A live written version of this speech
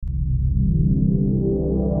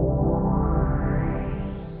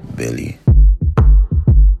Billy.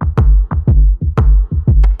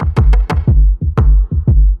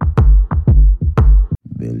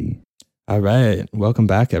 Billy. All right. Welcome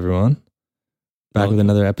back, everyone. Back with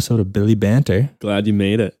another episode of Billy Banter. Glad you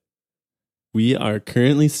made it. We are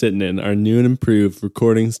currently sitting in our new and improved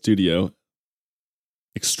recording studio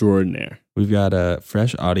extraordinaire. We've got a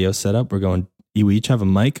fresh audio setup. We each have a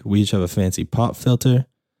mic. We each have a fancy pop filter.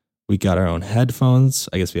 We got our own headphones.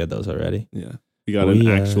 I guess we had those already. Yeah. We got an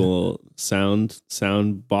actual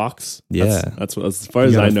sound box. Yeah. That's what, as far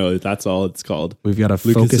as I know, that's all it's called. We've got a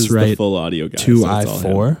Lucas is the Focusrite full audio guy.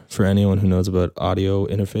 2i4 for anyone who knows about audio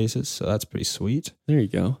interfaces. So that's pretty sweet. There you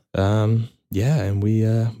go. Yeah, and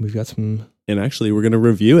we've got some. And actually, we're going to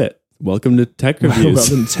review it. Welcome to Tech Reviews.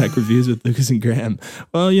 Welcome to Tech Reviews with Lucas and Graham.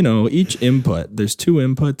 Well, each input, there's two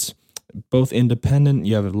inputs, both independent.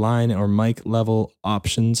 You have line or mic level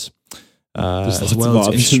options. As well as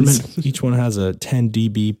instrument. Each one has a 10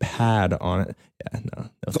 dB pad on it. Yeah, no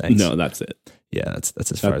thanks. No, that's it. Yeah, that's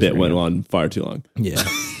as far that as bit went on far too long. Yeah.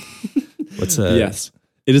 Yes,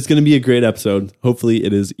 it is going to be a great episode. Hopefully,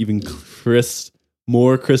 it is even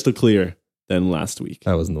more crystal clear than last week.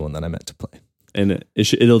 That wasn't the one that I meant to play. And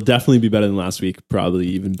it'll definitely be better than last week. Probably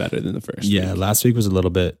even better than the first. Yeah, week. Last week was a little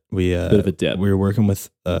bit. Bit of a dip. We were working with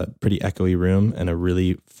a pretty echoey room and a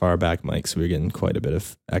really far back mic, so we were getting quite a bit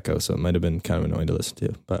of echo. So it might have been kind of annoying to listen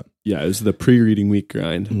to. But yeah, it was the pre-reading week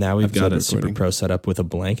grind. Now we've got a Super Pro setup with a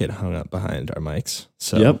blanket hung up behind our mics.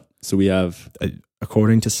 So yep. So we have,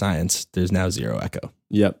 according to science, there's now zero echo.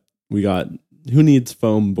 Yep. We got. Who needs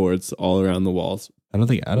foam boards all around the walls? I don't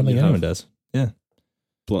think anyone does. Yeah.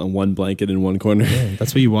 One blanket in one corner. Yeah,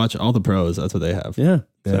 that's what you watch. All the pros, that's what they have. Yeah,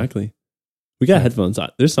 exactly. We got headphones on.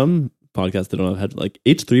 There's some podcasts that don't have headphones. Like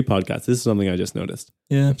H3 podcasts. This is something I just noticed.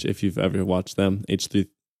 Yeah. If you've ever watched them, H3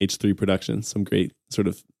 Productions, some great sort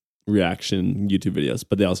of reaction YouTube videos,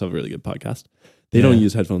 but they also have a really good podcast. They don't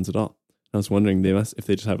use headphones at all. I was wondering if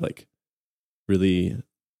they just have like really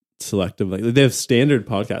selective, like they have standard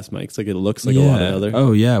podcast mics. Like it looks like a lot of other.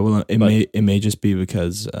 Oh yeah. Well, it may just be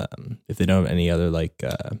because if they don't have any other like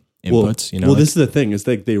inputs, Well, this is the thing is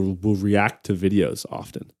like they will react to videos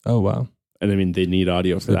often. Oh wow. And I mean they need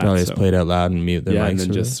audio for they that. Probably just play it out loud and mute their mics and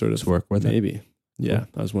then just sort of work with maybe. it. Yeah,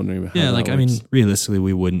 I was wondering about how that works. I mean, realistically,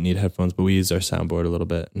 we wouldn't need headphones, but we use our soundboard a little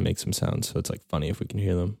bit and make some sounds, so it's like funny if we can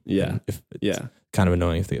hear them. Yeah, Kind of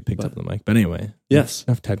annoying if they get picked up on the mic. But anyway, yes,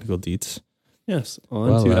 enough technical deets. Yes,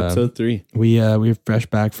 on to episode 3. We're fresh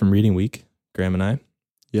back from reading week, Graham and I.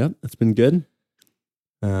 Yep, it's been good.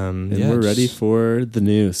 And we're ready for the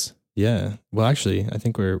news. Yeah. Well, actually, I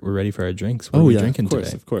think we're ready for our drinks. What are we drinking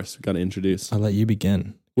today? Of course. We've got to introduce. I'll let you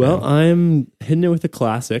begin. Well, I'm hitting it with a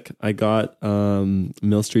classic. I got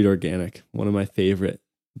Mill Street Organic, one of my favorite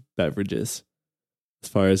beverages. As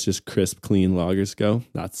far as just crisp, clean lagers go,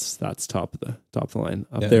 that's top of the line.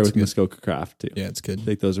 Up there with Muskoka Craft too. Yeah, it's good. I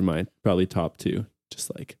think those are my probably top 2.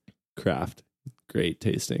 Just like craft, great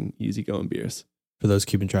tasting, easy going beers. For those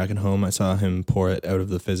keeping track at home, I saw him pour it out of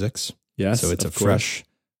the physics. Yes, so it's a fresh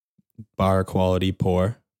bar quality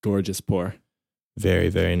pour. Gorgeous pour. Very,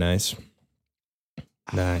 very nice.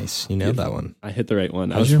 Nice. You nailed that one. I hit the right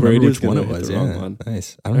one. I was worried which one it was. The wrong one.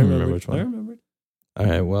 Nice. I don't remember which one. I remember. All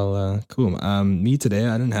right. Well, cool. Me today,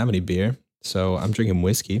 I didn't have any beer, so I'm drinking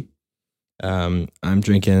whiskey. I'm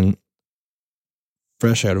drinking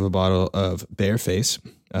fresh out of a bottle of Bareface.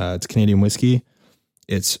 It's Canadian whiskey.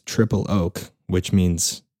 It's triple oak, which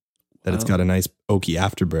means that it's got a nice oaky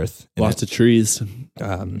afterbirth. Lots of trees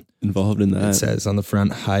involved in that. It says on the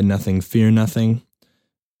front, hide nothing, fear nothing.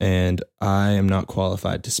 And I am not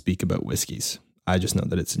qualified to speak about whiskeys. I just know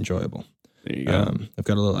that it's enjoyable. There you go. I've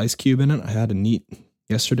got a little ice cube in it. I had a neat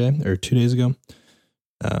yesterday or 2 days ago.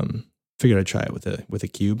 Figured I'd try it with a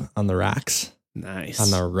cube on the racks. Nice. On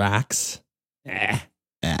the racks.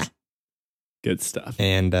 Good stuff.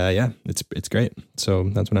 And it's great. So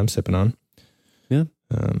that's what I'm sipping on. Yeah.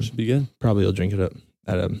 Should be good. Probably will drink it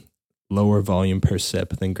at a lower volume per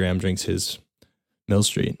sip than Graham drinks his Mill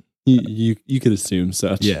Street. You could assume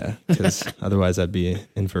such. Yeah, because otherwise I'd be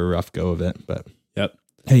in for a rough go of it. But yep.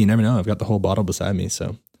 Hey, you never know. I've got the whole bottle beside me,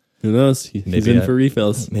 so who knows? He's in for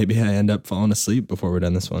refills. Maybe I end up falling asleep before we're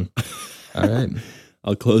done this one. All right.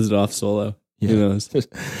 I'll close it off solo. Yeah. Who knows?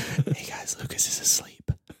 Hey guys, Lucas is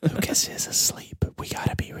asleep. Lucas is asleep. We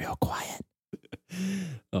gotta be real quiet.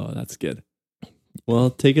 Oh, that's good.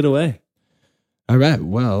 Well, take it away. All right.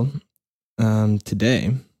 Well,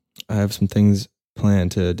 today I have some things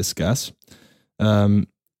planned to discuss.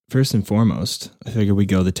 First and foremost, I figured we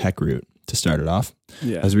go the tech route to start it off.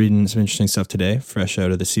 Yeah. I was reading some interesting stuff today, fresh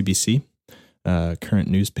out of the CBC current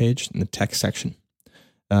news page in the tech section.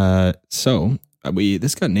 So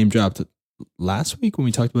this got name dropped last week when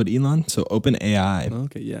we talked about Elon. So OpenAI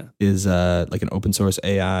Okay, yeah. is like an open source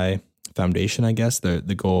AI foundation, I guess. The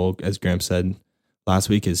goal, as Graham said last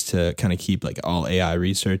week, is to kind of keep like all AI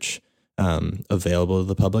research available to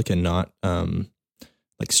the public and not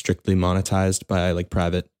like strictly monetized by like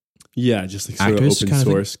private. Yeah, just like sort of Actors open kind of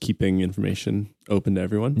thing? source, keeping information open to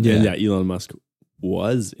everyone. Yeah. And yeah, Elon Musk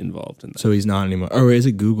was involved in that. So he's not anymore. Or is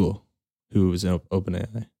it Google who was in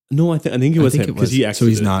OpenAI? No, I think it was him because he So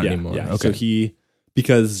he's exited. not Yeah, anymore. Yeah. Okay. So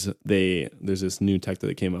because there's this new tech that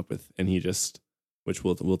they came up with, and which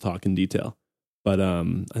we'll talk in detail. But I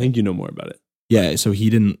think you know more about it. Yeah. So he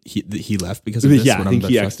left because of this. Yeah, What I I'm think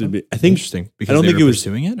he about to talk exited. about? I think Interesting. Because I don't they think were it was-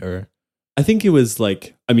 pursuing it, or I think it was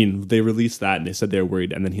like, I mean, they released that and they said they were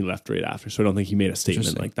worried, and then he left right after. So I don't think he made a statement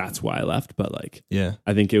Interesting. like that's why I left. But like, yeah.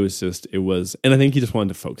 I think it was, and I think he just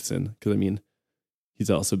wanted to focus in because I mean, he's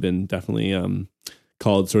also been definitely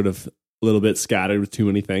called sort of a little bit scattered with too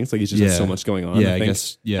many things. Like he's just has so Yeah. much going on. Yeah, I I think.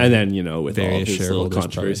 guess. Yeah. And then with all Various his little shareholders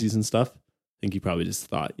controversies and stuff, I think he probably just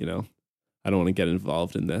thought, I don't want to get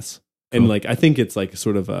involved in this. And Cool. like, I think it's like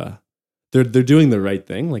sort of they're doing the right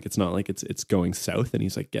thing. Like it's not like it's going south and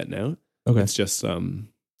he's like getting out. Okay. It's just I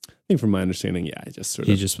think from my understanding, yeah, it just sort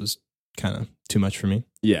He of just was kind of too much for me.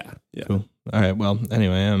 yeah. Cool. All right. Well,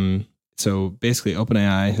 anyway, so basically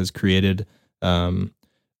OpenAI has created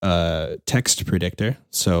a text predictor.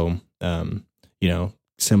 So,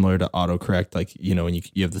 similar to autocorrect, like, when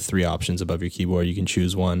you have the three options above your keyboard, you can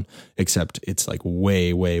choose one, except it's like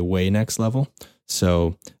way, way, way next level.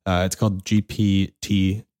 So, it's called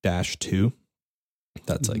GPT-2.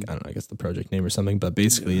 That's like, I don't know, I guess the project name or something, but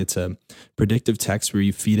basically it's a predictive text where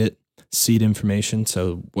you feed it seed information.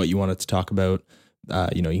 So what you want it to talk about,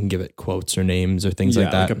 you can give it quotes or names or things like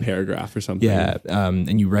that. Like a paragraph or something. Yeah.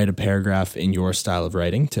 And you write a paragraph in your style of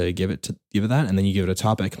writing to give it that. And then you give it a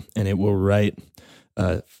topic and it will write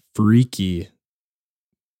a freakily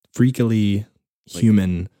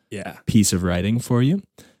human piece of writing for you.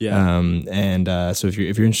 Yeah. So if you're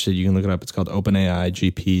interested, you can look it up. It's called OpenAI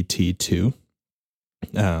GPT-2.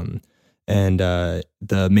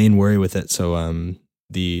 The main worry with it, so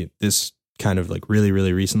this kind of like really,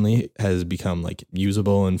 really recently has become like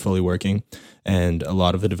usable and fully working, and a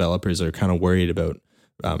lot of the developers are kind of worried about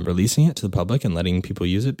releasing it to the public and letting people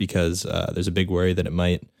use it because there's a big worry that it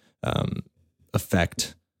might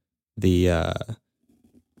affect the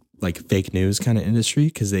like fake news kind of industry,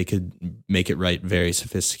 because they could make it write very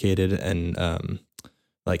sophisticated and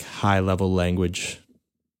like high level language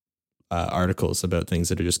articles about things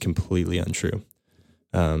that are just completely untrue,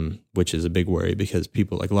 which is a big worry because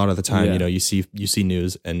people, like, a lot of the time, you see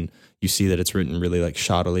news and you see that it's written really like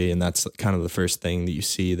shoddily, and that's kind of the first thing that you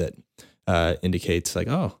see that indicates like,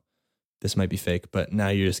 oh, this might be fake. But now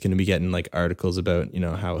you're just going to be getting like articles about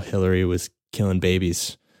how Hillary was killing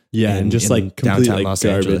babies. And just like complete downtown like Los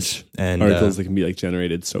garbage Angeles and articles that can be like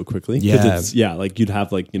generated so quickly. Yeah. It's, like you'd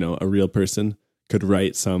have like, a real person could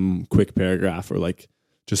write some quick paragraph or like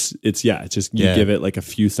just you give it like a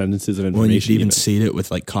few sentences of information. Well, you could even seed it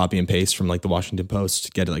with like copy and paste from like the Washington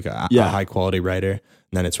Post, get like a high quality writer, and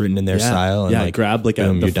then it's written in their style. And like, grab like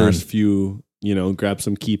boom, the you're first done. few, grab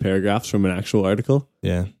some key paragraphs from an actual article.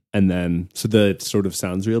 Yeah. And then so that it sort of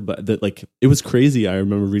sounds real, but that like it was crazy. I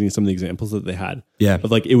remember reading some of the examples that they had. Yeah.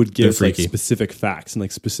 Of like it would give like freaky. specific facts and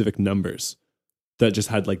like specific numbers that just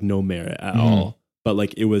had like no merit at all. But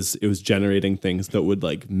like it was generating things that would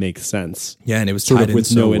like make sense. Yeah, and it was Sort tied of in with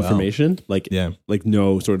so no well. information. Like Yeah. like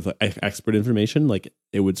no sort of like expert information. Like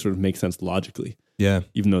it would sort of make sense logically, Yeah.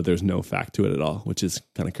 even though there's no fact to it at all, which is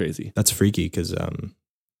kind of crazy. That's freaky because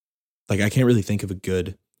like I can't really think of a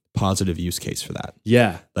good positive use case for that.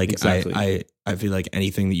 Yeah. Like exactly. I feel like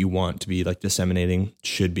anything that you want to be like disseminating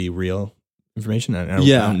should be real information. And I don't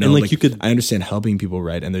know, and like you could I understand helping people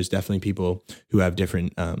write, and there's definitely people who have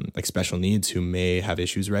different like special needs who may have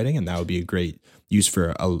issues writing, and that would be a great use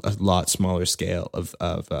for a lot smaller scale of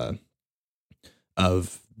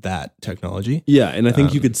that technology. Yeah, and I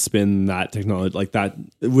think you could spin that technology like that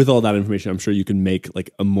with all that information. I'm sure you can make like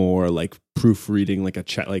a more like proofreading, like a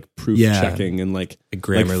check, like proof checking, and like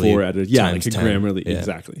Grammarly, like 4 editors. Yeah, like times a 10. Grammarly, Yeah.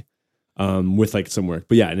 exactly. With like some work,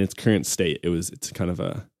 but yeah, in its current state, it's kind of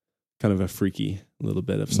a freaky little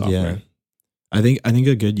bit of software. Yeah. I think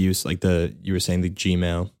a good use, like you were saying, the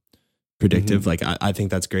Gmail predictive, like I think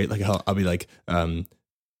that's great. Like I'll be like,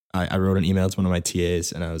 I wrote an email to one of my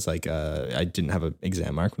TAs, and I was like, I didn't have an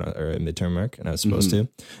exam mark or a midterm mark, and I was supposed to,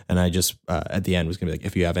 and I just at the end was gonna be like,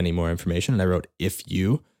 if you have any more information, and I wrote if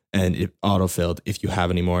you, and it autofilled, if you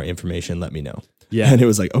have any more information, let me know. Yeah, and it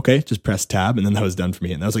was like, okay, just press tab, and then that was done for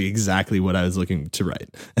me, and that was like exactly what I was looking to write.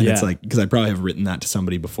 And it's like, because I probably have written that to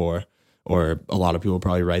somebody before, or a lot of people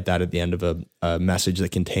probably write that at the end of a message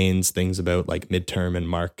that contains things about like midterm and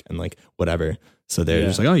mark and like whatever. So they're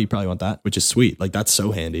just like, oh, you probably want that, which is sweet. Like that's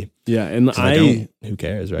so handy. Yeah, and who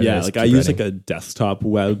cares, right? Yeah, like I use like a desktop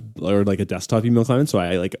web or like a desktop email client. So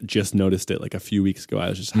I like just noticed it like a few weeks ago.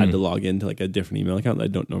 I just had to log into like a different email account that I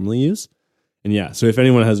don't normally use. And yeah, so if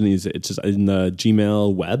anyone hasn't used it, it's just in the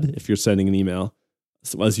Gmail web. If you're sending an email,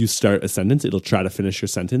 so as you start a sentence, it'll try to finish your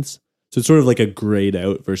sentence. So it's sort of like a grayed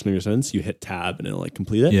out version of your sentence. You hit tab and it'll like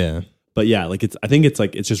complete it. Yeah. But yeah, like I think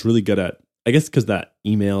it's just really good at, I guess because that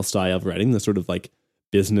email style of writing, the sort of like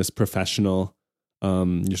business professional,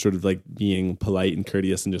 you're sort of like being polite and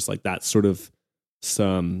courteous and just like that sort of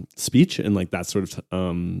some speech and like that sort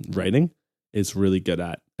of writing is really good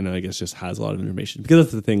at. And I guess just has a lot of information, because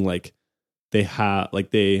that's the thing, like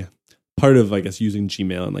part of, I guess, using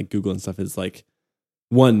Gmail and like Google and stuff is like,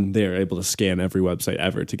 one, they're able to scan every website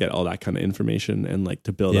ever to get all that kind of information and like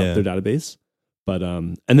to build up their database. But,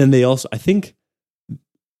 and then they also, I think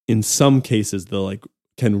in some cases they'll like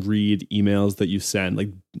can read emails that you send, like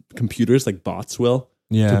computers, like bots will,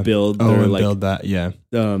 to build their like, build that. Yeah.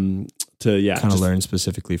 Kind of learn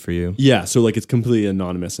specifically for you. Yeah. So like it's completely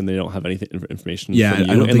anonymous and they don't have anything information. Yeah. From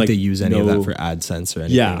you. I don't think like, they use any of that for AdSense or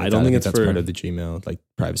anything. Yeah. Like I don't think that's part of the Gmail, like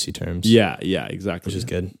privacy terms. Yeah. Yeah, exactly. Which is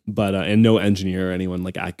good. But, and no engineer or anyone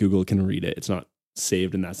like at Google can read it. It's not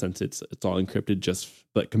saved in that sense. It's all encrypted,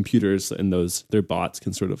 but computers and their bots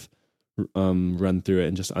can sort of run through it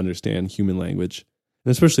and just understand human language.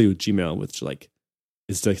 And especially with Gmail, which like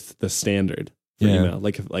is like the standard for email.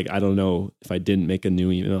 Like I don't know if I didn't make a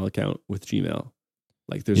new email account with Gmail,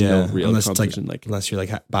 like there's no real competition. Like unless you're like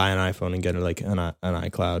buy an iPhone and get like an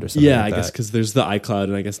iCloud or something. Yeah, like I guess because there's the iCloud,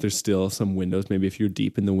 and I guess there's still some Windows. Maybe if you're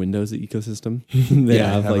deep in the Windows ecosystem, they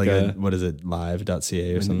have like a what is it,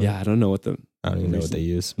 live.ca or something. Yeah, I don't know what I don't even know what they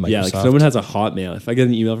use. Microsoft. Yeah, like if someone has a Hotmail. If I get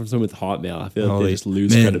an email from someone with Hotmail, I feel like they just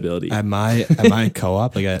lose credibility. At my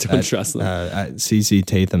co-op, like don't trust them. At CC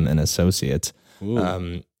Tatham and Associates,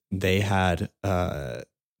 Ooh. they had part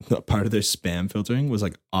of their spam filtering was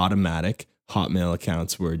like automatic Hotmail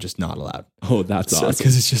accounts were just not allowed. Oh, that's awesome.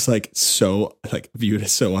 Because it's just like so like viewed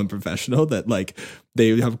as so unprofessional that like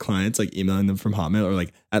they have clients like emailing them from Hotmail or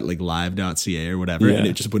like at like live.ca or whatever, and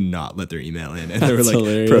it just would not let their email in. And they were like,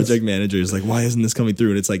 hilarious. Project managers like, why isn't this coming through?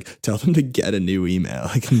 And it's like, tell them to get a new email.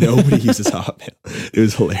 Like nobody uses Hotmail. It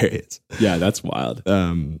was hilarious. Yeah, that's wild.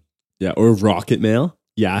 Yeah, or Rocket Mail.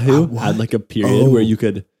 Yahoo had like a period where you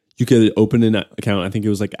could open an account. I think it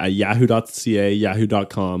was like at yahoo.ca,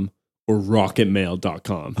 yahoo.com, or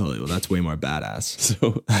rocketmail.com. Holy, well, that's way more badass.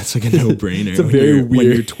 So that's like a no-brainer. It's a very weird. When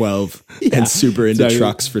you're 12 and super into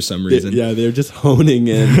trucks for some reason. They're just honing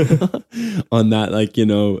in on that, like,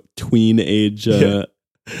 tween age. I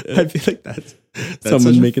feel like that's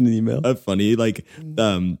someone making an email. A funny like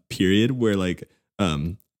period where like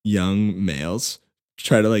young males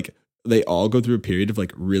try to like, they all go through a period of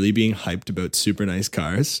like really being hyped about super nice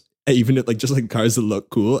cars. Even like just like cars that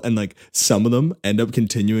look cool, and like some of them end up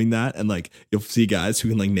continuing that, and like you'll see guys who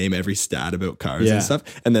can like name every stat about cars and stuff,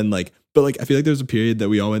 and then like, but like I feel like there was a period that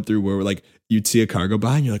we all went through where we're like, you'd see a car go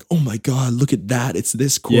by and you're like, oh my god, look at that, it's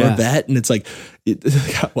this Corvette, and it's like,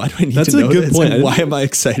 why do I need to know a good this? point. And why am I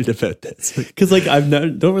excited about this? Because like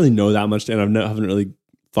don't really know that much, and haven't really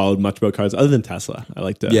followed much about cars other than Tesla. I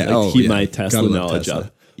like to keep my Tesla knowledge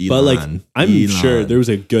up. But like, I'm sure there was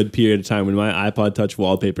a good period of time when my iPod Touch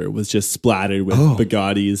wallpaper was just splattered with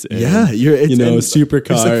Bugattis and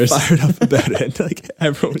supercars. Like fired up about it. Like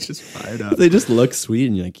everyone was just fired up. They just look sweet,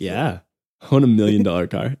 and you're like, yeah, I want $1 million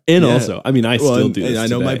car. And also, I mean, I still do this. I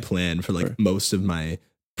know today. my plan for like most of my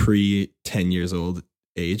pre 10 years old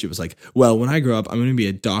age, it was like, well, when I grow up, I'm going to be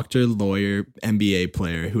a doctor, lawyer, NBA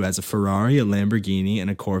player who has a Ferrari, a Lamborghini, and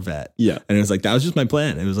a Corvette. Yeah. And it was like, that was just my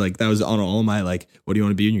plan. It was like, that was on all my, like, what do you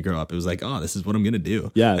want to be when you grow up? It was like, oh, this is what I'm going to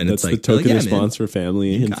do. Yeah. And that's it's like, the token response for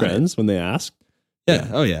family and friends when they ask. Yeah.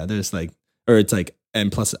 Oh yeah. There's like, or it's like,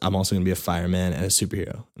 and plus I'm also going to be a fireman and a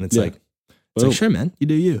superhero. And it's like, sure, man, you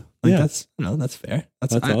do you. Like that's, that's fair.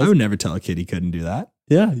 That's awesome. I would never tell a kid he couldn't do that.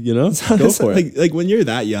 Yeah, go for it. Like when you're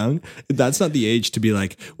that young, that's not the age to be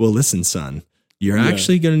like, well, listen, son, you're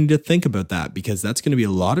actually going to need to think about that, because that's going to be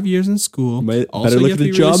a lot of years in school. Also, look at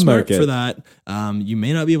the job market for that. You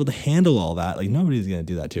may not be able to handle all that. Like nobody's going to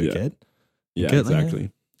do that to a kid. Yeah,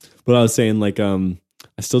 exactly. But I was saying, like, I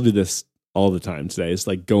still do this all the time today. It's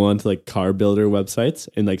like go on to like car builder websites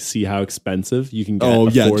and like see how expensive you can get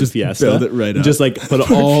a Ford Fiesta. Build it right up. Just like put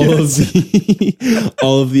all of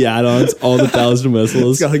the add-ons, all the bells and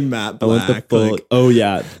whistles. It's got like matte black.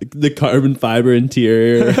 The carbon fiber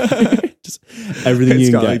interior. Just everything it's you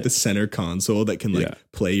can got get. like the center console that can like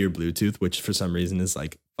play your Bluetooth, which for some reason is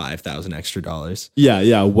like $5,000 extra.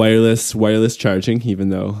 Yeah. Wireless charging, even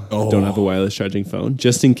though I don't have a wireless charging phone,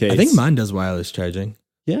 just in case. I think mine does wireless charging.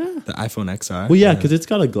 Yeah. The iPhone XR. Well, yeah, because it's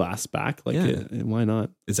got a glass back. Like, why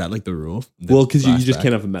not? Is that like the rule? Well, because you just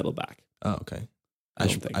can't have a metal back. Oh, okay. I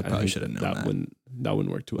probably should have known that. That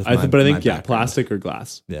wouldn't work too well. With But I think background. plastic or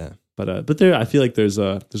glass. Yeah. But there, I feel like there's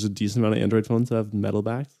a decent amount of Android phones that have metal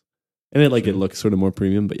backs, and it looks sort of more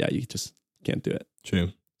premium. But yeah, you just can't do it.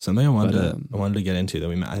 True. Something I wanted to get into that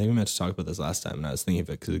I think we meant to talk about this last time, and I was thinking of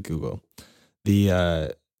it because of Google.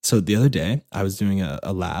 So the other day I was doing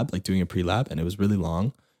a lab, like doing a pre-lab, and it was really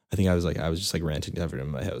long. I think I was just like ranting to everyone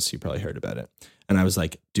in my house. You probably heard about it. And I was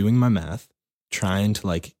like doing my math, trying to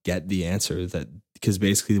like get the answer because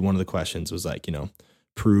basically one of the questions was like,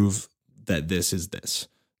 prove that this is this.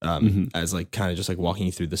 As like kind of just like walking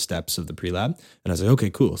you through the steps of the pre-lab. And I was like, okay,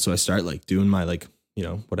 cool. So I start like doing my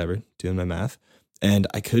doing my math, and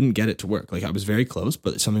I couldn't get it to work. Like I was very close,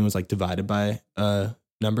 but something was like divided by a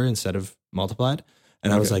number instead of multiplied.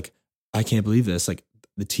 And I was like, I can't believe this. Like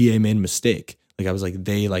the TA made a mistake. Like I was like,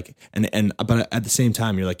 but at the same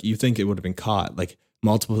time, you're like, you think it would have been caught. Like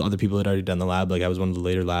multiple other people had already done the lab. Like I was one of the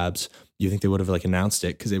later labs. You think they would have like announced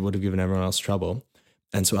it because they would have given everyone else trouble.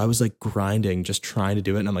 And so I was like grinding, just trying to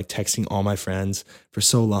do it. And I'm like texting all my friends for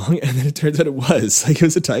so long. And then it turns out it was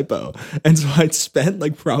a typo. And so I'd spent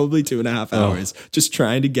like probably 2.5 hours just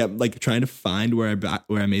trying to find where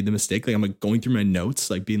I made the mistake. Like I'm like going through my notes,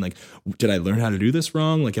 like being like, did I learn how to do this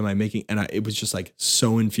wrong? Like, am I making, it was just like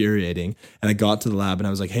so infuriating. And I got to the lab and I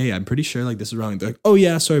was like, hey, I'm pretty sure like this is wrong. They're like, oh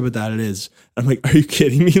yeah, sorry about that. It is. I'm like, are you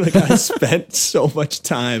kidding me? Like I spent so much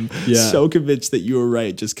time so convinced that you were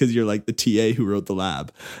right just because you're like the TA who wrote the lab.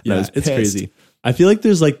 Yeah, it's crazy. I feel like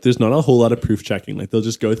there's not a whole lot of proof checking. Like they'll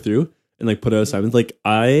just go through and like put out assignments. Like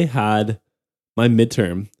I had my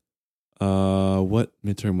midterm. What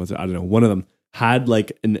midterm was it? I don't know. One of them had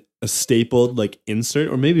like a stapled like insert,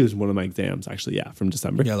 or maybe it was one of my exams actually. Yeah, from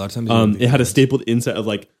December. Yeah, a lot of times. It had a stapled insert of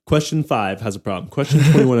like question 5 has a problem, question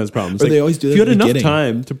 21 has problems. Or like, they always do that. If you had enough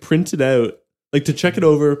time to print it out. Like to check it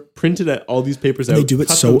over, print it out, all these papers out. They do it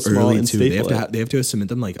so early too. They have to submit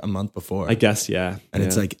them like a month before. I guess, yeah. And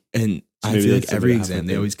it's like, and so I feel like every exam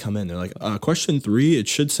they always come in. They're like, question 3, it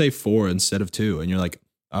should say 4 instead of 2, and you're like,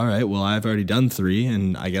 all right, well I've already done 3,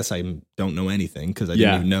 and I guess I don't know anything because I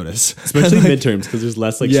didn't even notice. Especially midterms, because there's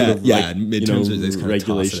less like midterms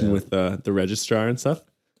regulation with the registrar and stuff.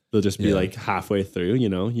 They'll just be like halfway through.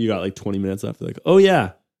 You got like 20 minutes left. They're like, oh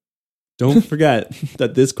yeah. Don't forget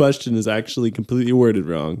that this question is actually completely worded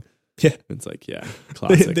wrong. Yeah. It's like, yeah,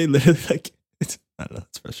 classic. They literally like, I don't know,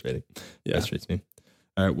 it's frustrating. Yeah. It frustrates me.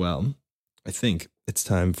 All right, well, I think it's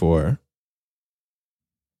time for...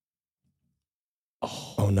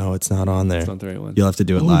 Oh no, it's not on there. It's not the right one. You'll have to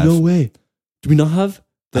do it live. No way. Do we not have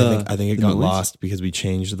I think it got lost because we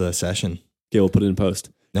changed the session. Okay, we'll put it in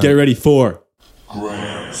post. No. Get ready for...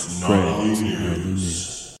 Graham's Gnarly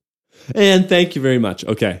News. And thank you very much.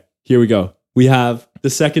 Okay. Here we go. We have the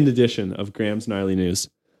second edition of Graham's Gnarly News.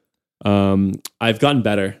 I've gotten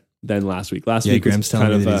better than last week. Last week Graham's was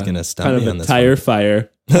kind of that he's going to stump me on this tire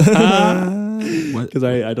fire. What? Because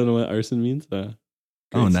I don't know what arson means.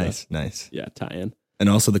 Nice. Yeah, tie-in. And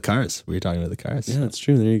also the cars. We were talking about the cars. Yeah, that's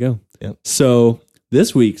true. There you go. Yep. So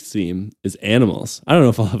this week's theme is animals. I don't know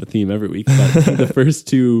if I'll have a theme every week, but the first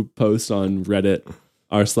 2 posts on Reddit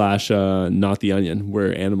r/ Not the Onion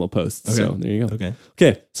were animal posts. Okay. So there you go.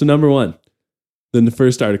 Okay. So number 1, then the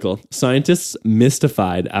first article, scientists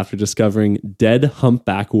mystified after discovering dead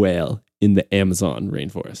humpback whale in the Amazon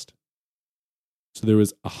rainforest. So there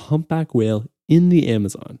was a humpback whale in the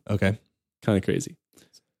Amazon. Okay. Kind of crazy.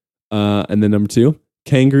 And then number 2,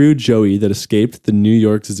 kangaroo Joey that escaped the New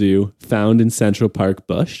York Zoo found in Central Park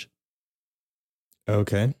bush.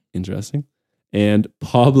 Okay. Interesting. And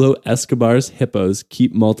Pablo Escobar's hippos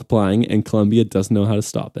keep multiplying and Colombia doesn't know how to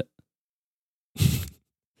stop it.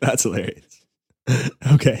 That's hilarious.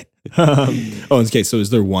 Okay. Okay. So is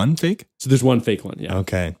there one fake? So there's one fake one. Yeah.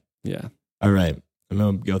 Okay. Yeah. All right. I'm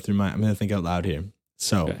going to think out loud here.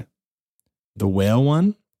 So the whale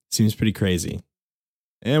one seems pretty crazy.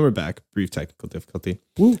 And we're back. Brief technical difficulty.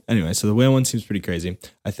 Woo. Anyway, so the whale one seems pretty crazy.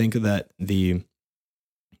 I think that the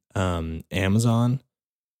Amazon,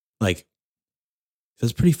 like,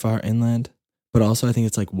 it's pretty far inland, but also I think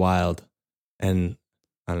it's like wild, and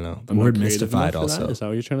I don't know. The word mystified also. Is that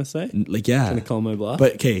what you're trying to say? Like, yeah. Trying to call my bluff?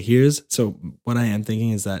 But okay, so what I am thinking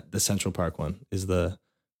is that the Central Park one is the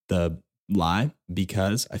lie,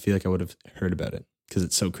 because I feel like I would have heard about it because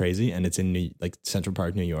it's so crazy and it's in Central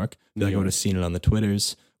Park, New York. I feel like I would have seen it on the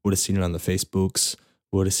Twitters, would have seen it on the Facebooks,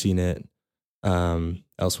 would have seen it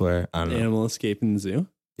elsewhere. I don't know. Animal escaping the zoo?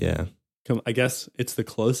 Yeah. I guess it's the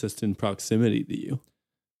closest in proximity to you.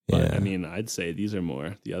 But Yeah. I mean, I'd say these are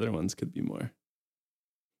more. The other ones could be more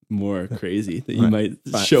crazy that you might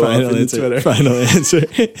show up on Twitter. Final answer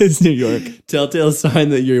is New York. Telltale sign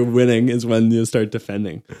that you're winning is when you start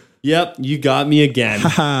defending. Yep, you got me again.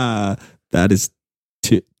 Haha. That is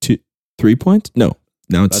 3 points? No,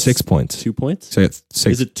 now it's That's 6 points. 2 points? So it's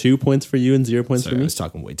 6. Is it 2 points for you and 0 points Sorry, for I me? was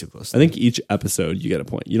talking way too close. I think each episode you get a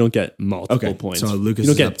point. You don't get multiple points. So Lucas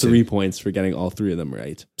you don't is get up 3 points for getting all 3 of them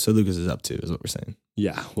right. So Lucas is up 2 is what we're saying.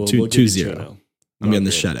 Yeah, We'll 2-0. give you 2-0. I'm getting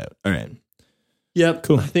the shutout. All right. Yep,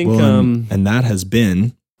 Cool. I think Well, and that has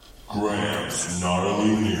been Graham's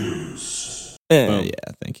Gnarly News. Boom. yeah,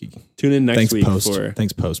 thank you. tune in next week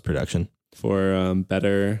Thanks post production. for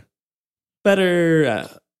better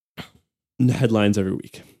headlines every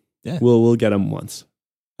week. Yeah. We'll get them once.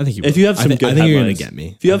 I think you If will. you have some I good think you're going headlines, to get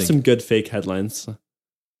me. If you I have think- some good fake headlines,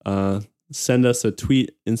 send us a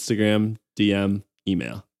tweet, Instagram, DM,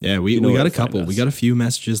 email. Yeah, we you know got where a to find couple. us. We got a few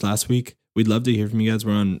messages last week. We'd love to hear from you guys.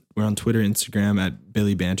 We're on Twitter, Instagram at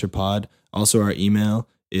Billy Banter Pod. Also, our email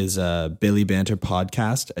is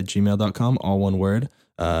billybanterpodcast@gmail.com, all one word.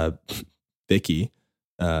 Vicky,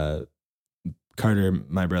 Carter,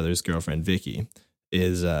 my brother's girlfriend, Vicky,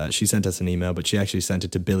 she sent us an email, but she actually sent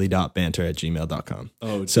it to billy.banter@gmail.com.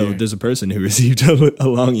 Oh, So dear. there's a person who received a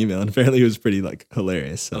long email, and apparently it was pretty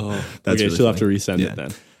hilarious. So that's okay, really she'll have to funny. resend Yeah.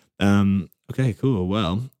 it then. Okay, cool.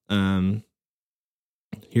 Well,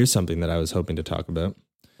 here's something that I was hoping to talk about.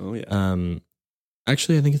 Oh yeah.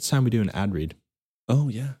 Actually, I think it's time we do an ad read. Oh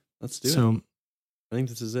yeah. Let's do it. So, I think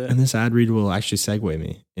this is it. and this ad read will actually segue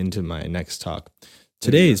me into my next talk.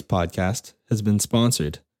 Today's podcast has been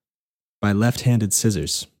sponsored by Left-Handed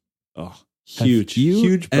Scissors. Oh, huge, Have you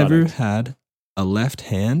huge ever product. had a left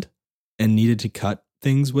hand and needed to cut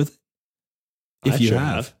things with it? If I you sure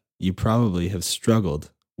have, you probably have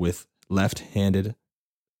struggled with left-handed.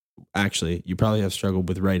 Actually, you probably have struggled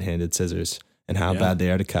with right-handed scissors and how Yeah. bad they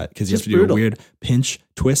are to cut, because you have Just to do brutal. a weird pinch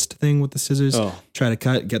twist thing with the scissors. Oh, Try to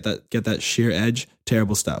cut, get that sheer edge.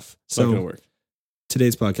 Terrible stuff. it's not gonna So work.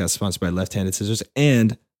 today's podcast is sponsored by Left-Handed Scissors.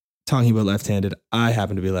 And talking about left-handed, I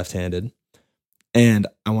happen to be left-handed, and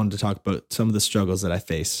I wanted to talk about some of the struggles that I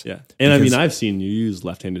face. Yeah, and I mean, Because- I've seen you use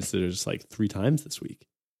left-handed scissors like 3 times this week.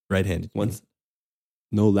 Right-handed. Once,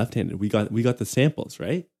 no left-handed. We got the samples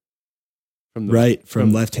right from the Right,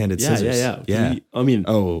 from left-handed Yeah, scissors. yeah. I mean,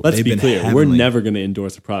 Oh, let's they've be been clear. We're heavenly. never going to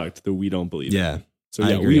endorse a product that we don't believe in. Yeah, So I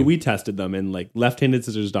yeah, agree. we tested them and like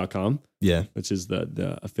left-handed-scissors.com, yeah. which is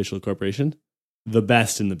the official corporation, the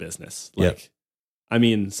best in the business. Yep. Like, I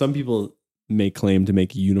mean, some people may claim to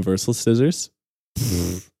make universal scissors.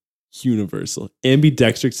 Universal.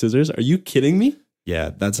 Ambidextric scissors. Are you kidding me?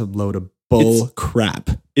 Yeah, that's a load of bull crap.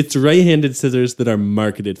 It's right-handed scissors that are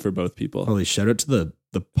marketed for both people. Holy, shout out to the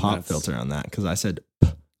pop That's- filter on that, because I said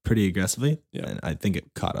pretty aggressively, Yeah. and I think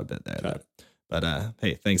it caught a bit there. Got it. But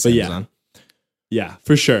hey, thanks, But yeah. Amazon. Yeah,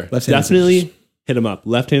 for sure. Left-handed Definitely scissors. hit them up.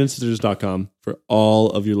 Left-handed-scissors.com for all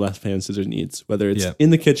of your left-hand scissors needs, whether it's Yeah. in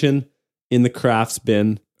the kitchen, in the crafts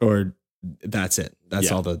bin. Or that's it. That's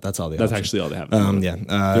Yeah. all the. That's all the. That's options. actually all they have.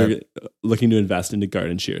 Yeah. They're looking to invest into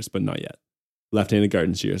garden shears, but not yet. Left-handed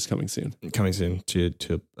garden shears coming soon. Coming soon to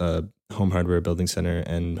Home Hardware Building Center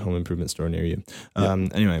and Home Improvement Store near you.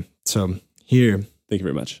 Anyway, so here, Thank you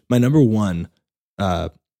very much. my number one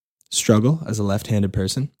struggle as a left-handed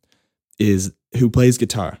person is who plays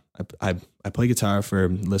guitar. I play guitar, for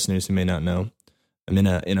listeners who may not know. I'm in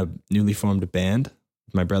a newly formed band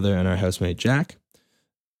with my brother and our housemate Jack.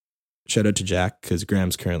 Shout out to Jack, because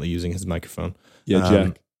Graham's currently using his microphone. Yeah,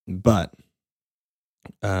 Jack. But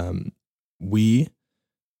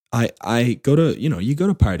I go to, you go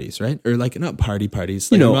to parties, right? Or like, not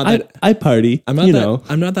parties. Like, I party. I'm not you that, know,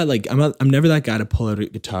 I'm never that guy to pull out a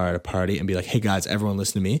guitar at a party and be like, hey guys, everyone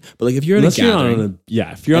listen to me. But like, if you're at unless a you're gathering,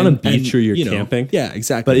 if you're on a beach or you're you know, camping. yeah,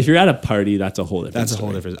 exactly. But if you're at a party, that's a whole different that's a story.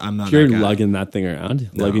 whole different. I'm not If you're that guy. lugging that thing around,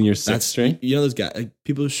 No, lugging your that's- six string. You know those guys, like,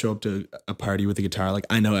 people who show up to a party with a guitar, like,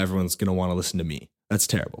 I know everyone's gonna want to listen to me. That's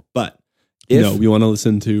terrible. But if No, we want to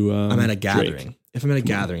listen to I'm at a Drake. gathering, if I'm at a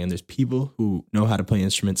gathering and there's people who know how to play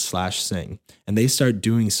instruments / sing, and they start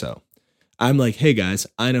doing so, I'm like, hey guys,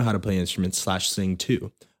 I know how to play instruments / sing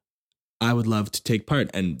too. I would love to take part.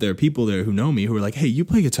 And there are people there who know me who are like, hey, you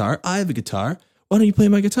play guitar? I have a guitar. Why don't you play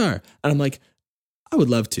my guitar? And I'm like, I would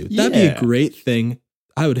love to. That'd be Yeah. a great thing.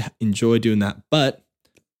 I would enjoy doing that. But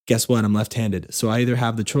guess what? I'm left-handed. So I either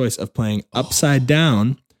have the choice of playing upside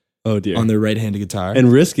down Oh dear. on their right-handed guitar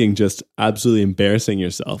and risking just absolutely embarrassing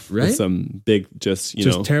yourself Right? with some big, just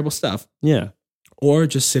terrible stuff, yeah. or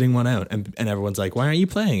just sitting one out and everyone's like, why aren't you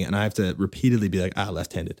playing? And I have to repeatedly be like,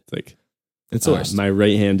 left-handed. It's like It's the worst. My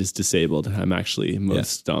right hand is disabled. I'm actually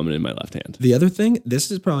most dominant in my left hand. The other thing,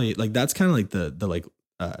 this is probably like, that's kind of like the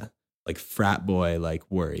like frat boy like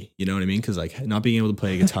worry. You know what I mean? Because like not being able to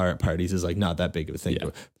play a guitar at parties is like not that big of a thing. Yeah.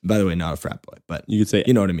 By the way, not a frat boy, but You could say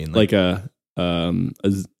you know what I mean? like a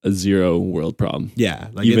zero world problem. Yeah,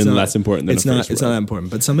 like Even it's not, less important than it's a not. first It's world. not that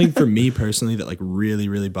important. But something for me personally that like really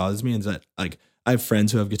really bothers me is that like I have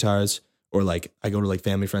friends who have guitars, or like I go to like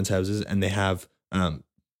family friends' houses and they have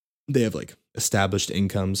like established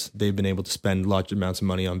incomes. They've been able to spend large amounts of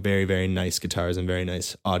money on very very nice guitars and very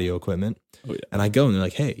nice audio equipment. Oh yeah. And I go and they're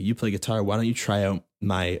like, "Hey, you play guitar? Why don't you try out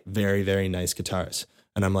my very very nice guitars?"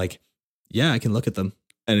 And I'm like, "Yeah, I can look at them."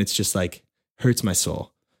 And it's just like hurts my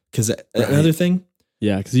soul because another thing.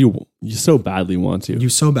 Yeah, because you so badly want to. You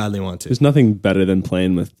so badly want to. There's nothing better than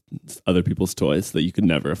playing with other people's toys that you could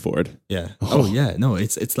never afford. Yeah. Oh yeah. No,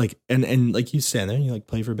 it's like and like you stand there and you like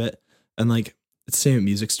play for a bit and like it's the same at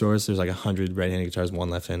music stores. There's like 100 right-handed guitars, one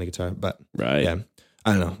left-handed guitar. But Right. yeah,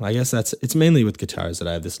 I don't know. I guess it's mainly with guitars that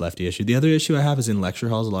I have this lefty issue. The other issue I have is in lecture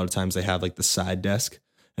halls. A lot of times they have like the side desk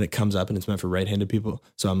and it comes up and it's meant for right-handed people.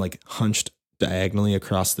 So I'm like hunched diagonally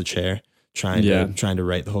across the chair trying to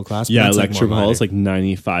write the whole class. But Yeah, that's, lecture more halls, minor. like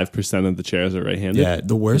 95% of the chairs are right-handed. Yeah,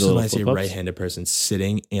 the worst is Little when I see a flip-ups. right-handed person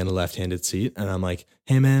sitting in a left-handed seat, and I'm like,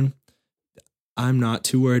 "Hey, man, I'm not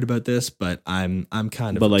too worried about this, but I'm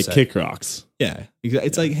kind of But like upset." kick rocks. Yeah,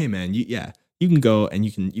 it's like, "Hey, man, you can go and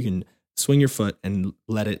you can swing your foot and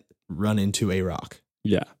let it run into a rock,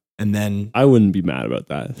 Yeah. and then I wouldn't be mad about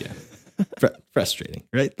that. Yeah, frustrating,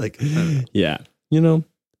 right? Like, I don't know. Yeah. You know,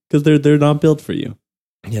 because they're not built for you.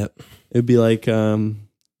 Yep, It would be like, you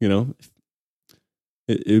know,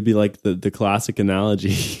 it would be like the classic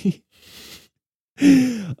analogy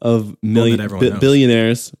of everyone knows.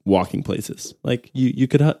 billionaires walking places. Like you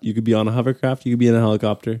could be on a hovercraft, you could be in a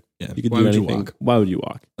helicopter, yeah. you could Why do would anything. you walk? Why would you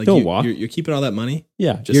walk? Like, Don't you, walk. You're keeping all that money.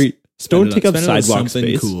 Yeah, Just don't spend take it up on- spend it on sidewalk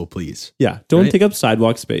something space. cool, please. Yeah, don't Right? take up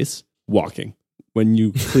sidewalk space walking when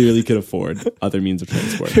you clearly could afford other means of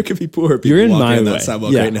transport. There could be poor people You're in walking my on way. that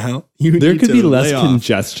sidewalk Yeah. right now. You There need could to be less lay off.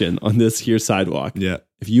 congestion on this here sidewalk Yeah.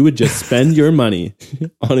 if you would just spend your money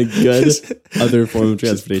on a good other form of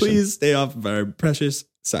Just transportation. please stay off of our precious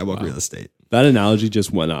sidewalk real estate. That analogy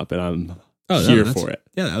just went up, and I'm here for it.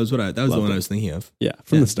 Yeah, that was the Love one it. I was thinking of. Yeah,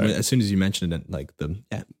 from Yeah, the start, as soon as you mentioned it, like the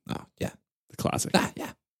the classic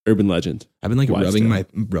yeah. urban legend. I've been like Wise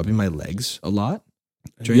rubbing my legs a lot.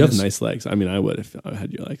 during You have this. nice legs. I mean, I would if I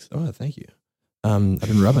had your legs. Oh, thank you. I've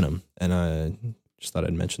been rubbing them, and I just thought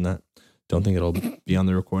I'd mention that. Don't think it'll be on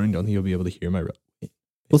the recording. Don't think you'll be able to hear my rub. Maybe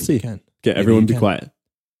We'll you see. Can. Okay, Maybe everyone you be can. quiet.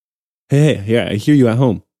 Hey, yeah, I hear you at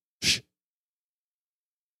home. Shh.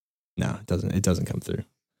 No, it doesn't. It doesn't come through.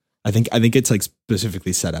 I think it's like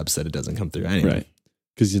specifically set up so that it doesn't come through. Anyway. Right.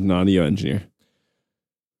 Because he's an audio engineer.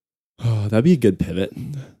 Oh, that'd be a good pivot.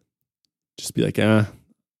 Just be like,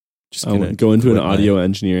 Just I gonna want to go into an quit my- audio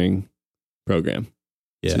engineering program.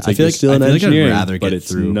 Yeah, So it's I like feel you're like still in I feel engineering, like I'd rather but get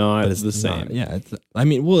it's through, not but it's the same. not. Yeah, I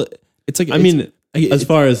mean, well, it's like I mean, it's, as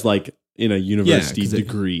far as like in a university 'cause it-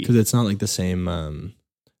 degree. because it's not like the same.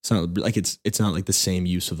 It's not like it's not like the same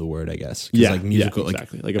use of the word, I guess. 'Cause, Yeah, like musical,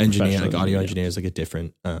 exactly. Like a engineer, professional like audio engineer. engineer is like a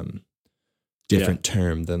different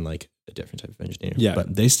term than like a different type of engineer. Yeah,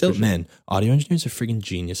 but they still, for sure. man, audio engineers are freaking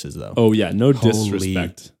geniuses though. Oh yeah, no Holy-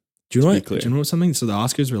 disrespect. Do you know to be what? clear. Do you know what something? So the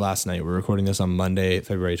Oscars were last night. We're recording this on Monday,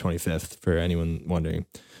 February 25th. For anyone wondering,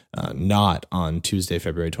 not on Tuesday,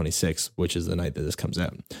 February 26th, which is the night that this comes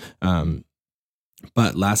out.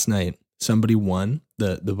 But last night, somebody won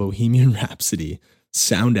the Bohemian Rhapsody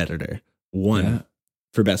sound editor won Yeah.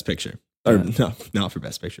 for Best Picture, or Yeah. no, not for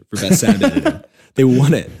Best Picture, for Best Sound Editing. They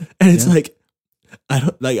won it, and it's Yeah. like I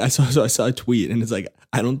don't like. I saw a tweet, and it's like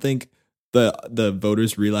I don't think the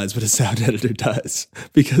voters realize what a sound editor does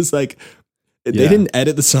because like they Yeah. didn't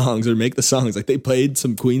edit the songs or make the songs. Like they played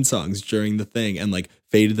some Queen songs during the thing and like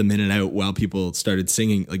faded them in and out while people started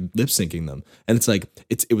singing, like lip syncing them. And it's like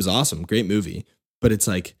it was awesome, great movie. But it's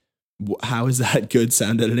like, how is that good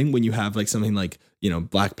sound editing when you have like something like, you know,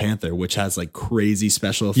 Black Panther, which has like crazy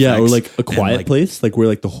special effects? Yeah, or like A and, Quiet like, Place, like where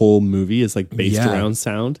like the whole movie is like based Yeah. around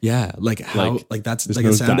sound. Yeah, like how like that's There's like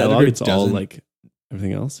no a sound dialogue. editor It's all doesn't like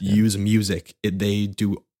everything else. Yeah. use music. They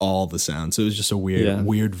do all the sound. So it was just a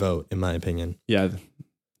weird vote in my opinion. Yeah.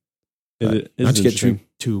 But It is not to get interesting.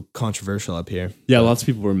 too controversial up here. Yeah, but lots of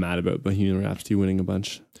people were mad about Bohemian Rhapsody winning a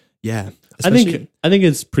bunch. yeah. I Especially- think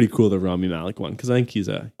it's pretty cool that Rami Malek won because I think he's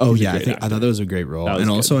a Oh he's a yeah, great I actor. thought that was a great role, That was and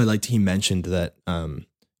good. also I liked he mentioned that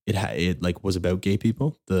it like was about gay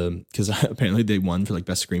people. Because apparently they won for like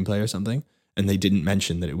best screenplay or something, and they didn't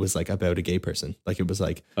mention that it was like about a gay person. Like it was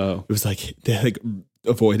like Oh, it was like they like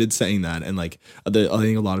avoided saying that, and like I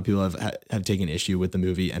think a lot of people have taken issue with the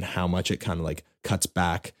movie and how much it kind of like cuts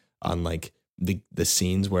back on like the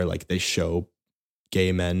scenes where like they show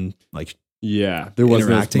gay men like yeah. There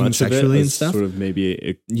wasn't as interacting much sexually of it and as stuff. sort of maybe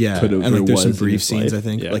it yeah, could have. and like there's some was in brief its scenes. life. I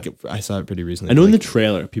think Yeah. like I saw it pretty recently. I know in the like,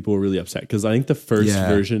 trailer, people were really upset because I think the first Yeah.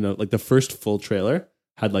 version of like the first full trailer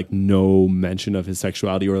had like no mention of his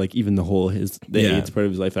sexuality or like even the Yeah. AIDS part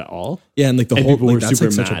of his life at all. yeah, and like the and whole people like were that's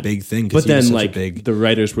super like such a mad. big thing. 'cause But he was then such a like big, the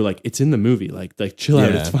writers were like, it's in the movie, like chill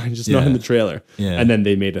out, Yeah. it's fine, just not Yeah. in the trailer. yeah, And then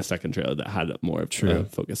they made a second trailer that had more of True. a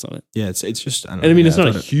focus on it. yeah, it's just I don't know. And I mean, yeah, it's not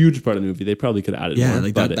a thought it- huge part of the movie. They probably could have added yeah, more.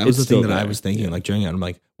 like but that was it's the thing still that I there. was thinking Yeah. like during it. I'm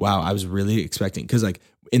like, wow, I was really expecting because like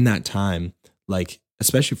in that time, like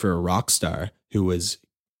especially for a rock star who was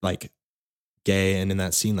like gay and in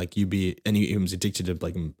that scene, like he was addicted to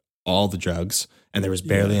like all the drugs and there was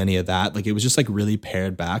barely Yeah. any of that. Like it was just like really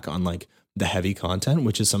pared back on like the heavy content,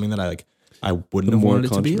 which is something that I wouldn't The have more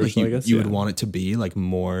wanted it to be. Like controversial, I guess, you would yeah. want it to be like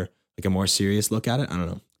more like a more serious look at it. I don't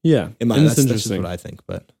know. Yeah. In my, And that's it's just interesting. what I think,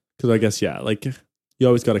 but Because I guess, yeah, like you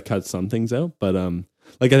always got to cut some things out. But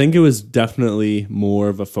like I think it was definitely more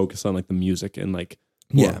of a focus on like the music and like,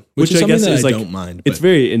 more, yeah, which is I something guess that is I like, don't mind. it's but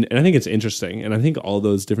very, and I think it's interesting. And I think all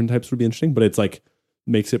those different types would be interesting, but it's like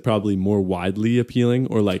makes it probably more widely appealing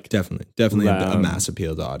or like, definitely a mass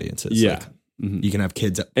appeal to audiences. yeah. Like, Mhm. you can have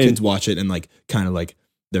kids And- watch it and like kind of like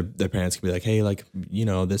their parents can be like, hey, like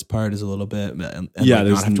this part is a little bit, and Yeah, like,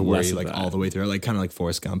 there's not have to less worry of like that. all the way through. Like kind of like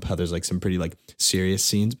Forrest Gump, how there's like some pretty like serious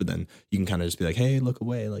scenes, but then you can kind of just be like, hey, look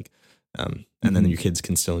away, like, and then Mhm. your kids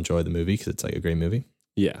can still enjoy the movie because it's like a great movie.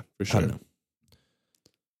 Yeah, for I sure. don't know,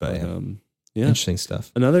 but yeah, Yeah. interesting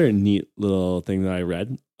stuff. Another neat little thing that I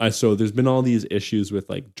read. So there's been all these issues with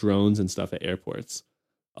like drones and stuff at airports.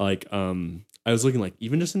 Like I was looking like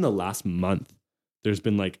even just in the last month, there's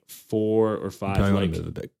been like 4 or 5 Probably want like to move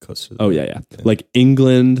a bit closer. To the oh mic. yeah. Like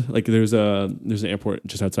England, like there's an airport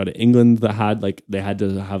just outside of England that had like they had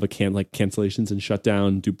to have cancellations and shut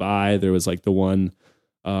down. Dubai, there was like the one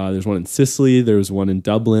there's one in Sicily, there was one in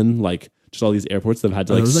Dublin, like just all these airports that have had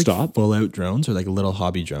to Are like those, stop. full out drones or like little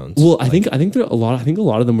hobby drones. Well, Like, I think there are a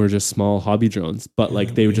lot of them were just small hobby drones, but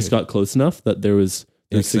like they just got close enough that there was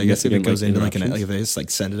yeah, 'cause I guess if it significant, goes into like interruptions. if they just like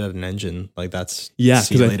send it at an engine, like that's Yeah,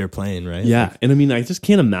 see 'cause you I- later plane, right? Yeah, and I mean, I just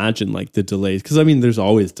can't imagine like the delays because I mean, there's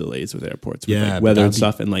always delays with airports, with, Yeah, like, but weather that'd and be-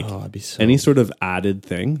 stuff, and like oh, it'd be so, any sort of added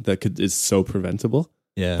thing that is so preventable.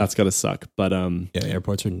 yeah, That's gotta suck. But yeah,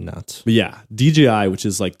 airports are nuts. but yeah, DJI, which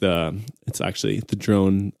is like it's actually the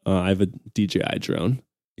drone. I have a DJI drone.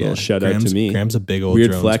 Little shout out to me. Graham's a big old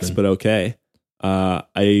Weird dronesman. flex, but okay.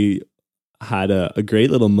 I had a great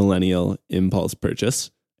little millennial impulse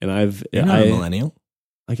purchase, and You're not a millennial.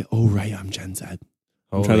 oh right, I'm Gen Z. I'm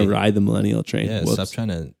Holy- trying to ride the millennial train. Yeah, Whoops.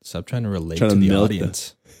 stop trying to relate Trying to to the milk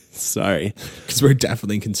audience Sorry. because we're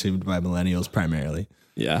definitely consumed by millennials primarily.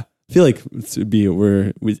 Yeah, I feel like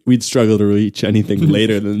we'd struggle to reach anything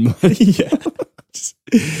later than yeah.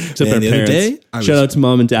 except Man, our the other parents. day, I Shout was out to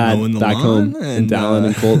mom and dad mowing the back lawn home in Dallin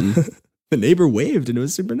and uh, Colton. the neighbor waved and it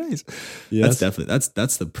was super nice. Yes. That's definitely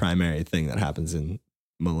that's the primary thing that happens in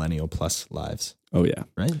millennial plus lives, Oh yeah.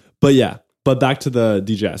 right? But yeah, but back to the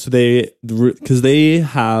DJI. So because they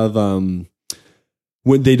have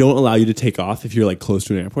when they don't allow you to take off if you're like close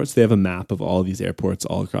to an airport. So they have a map of all these airports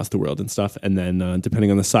all across the world and stuff. And then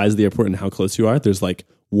depending on the size of the airport and how close you are, there's like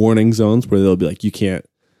warning zones where they'll be like you can't.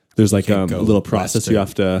 There's like Can't a go little process west or-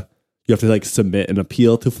 you have to like submit an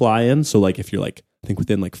appeal to fly in. So like if you're like I think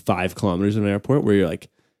within like 5 kilometers of an airport where you're like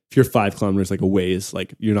if you're 5 kilometers like a ways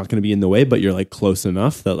like you're not going to be in the way, but you're like close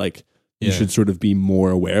enough that like you Yeah. should sort of be more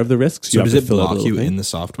aware of the risks. So You does have to it fill out a block little you thing. in the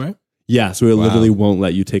software? Yeah, so it Wow. literally won't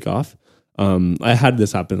let you take off. I had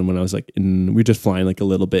this happen when I was like we were just flying like a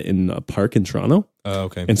little bit in a park in Toronto, Oh,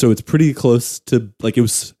 okay. and so it's pretty close to like it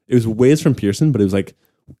was ways from Pearson, but it was like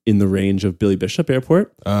in the range of Billy Bishop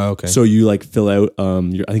Airport. Oh, okay. So you like fill out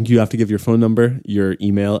I think you have to give your phone number, your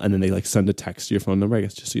email, and then they like send a text to your phone number, I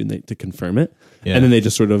guess, just so to confirm it. yeah. And then they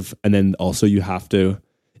just sort of and then also you have to.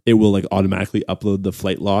 It will like automatically upload the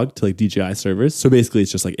flight log to like DJI servers. So basically,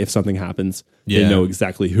 it's just like if something happens, they Yeah. know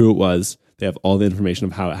exactly who it was. They have all the information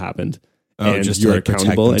of how it happened. oh, and just you're to like protect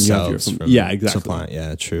accountable and you have your themselves from yeah, exactly. supplying.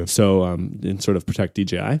 Yeah, true. So and sort of protect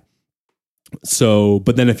DJI. So,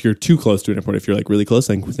 but then if you're too close to an airport, if you're like really close,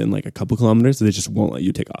 I think within like a couple kilometers, they just won't let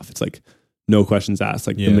you take off. It's like no questions asked.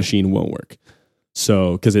 Like Yeah. the machine won't work.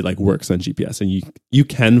 So because it like works on GPS, and you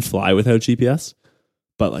can fly without GPS,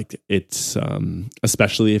 but like it's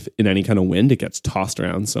especially if in any kind of wind, it gets tossed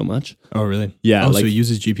around so much. Oh, really? Yeah, Oh, like so it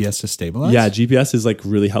uses GPS to stabilize? yeah, GPS is like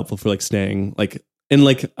really helpful for like staying like and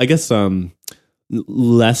like I guess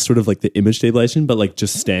less sort of like the image stabilization, but like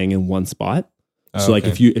just staying in one spot. So like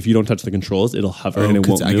if you don't touch the controls, it'll hover and it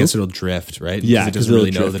won't move. I guess it'll drift, right? Yeah, it doesn't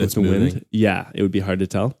really know that it's moving. Wind. Yeah, it would be hard to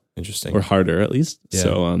tell. Interesting. Or harder at least. Yeah.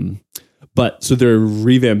 So they're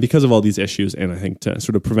revamped because of all these issues, and I think to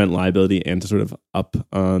sort of prevent liability and to sort of up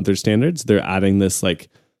their standards, they're adding this like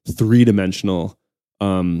 3-dimensional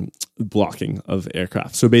blocking of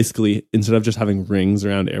aircraft. So basically, instead of just having rings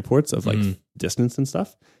around airports of like distance and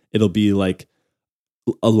stuff, it'll be like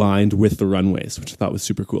aligned with the runways, which I thought was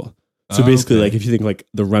super cool. So basically, like if you think like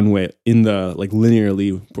the runway in the like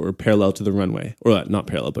linearly or parallel to the runway, or not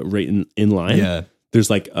parallel, but right in line, there's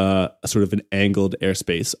like a sort of an angled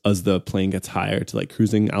airspace as the plane gets higher to like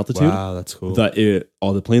cruising altitude. Wow, that's cool. That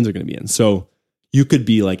all the planes are going to be in. So you could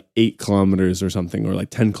be like 8 kilometers or something, or like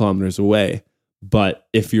 10 kilometers away. But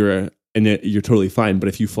if you're you're totally fine. But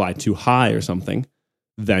if you fly too high or something,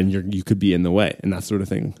 then you could be in the way and that sort of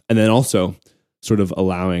thing. And then also sort of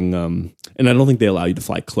allowing, and I don't think they allow you to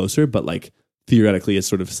fly closer, but like theoretically it's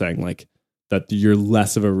sort of saying like that you're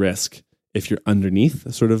less of a risk if you're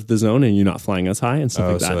underneath sort of the zone and you're not flying as high and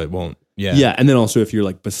stuff like that. So it won't. Yeah. Yeah. And then also if you're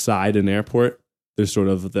like beside an airport, there's sort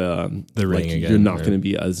of the ring like, again. you're not going to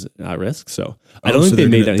be as at risk. So I don't think they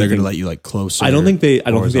made anything. They're going to let you like closer. I don't think they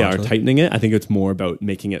are tightening it. I think it's more about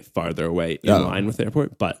making it farther away in line with the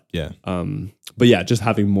airport. But yeah, just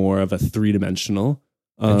having more of a 3-dimensional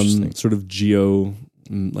sort of geozone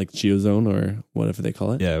or whatever they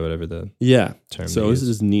call it. Yeah, whatever the term. So this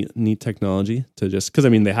is just neat technology to just, because I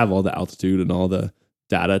mean they have all the altitude and all the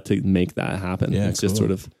data to make that happen. Yeah, it's just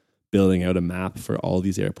sort of building out a map for all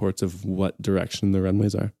these airports of what direction the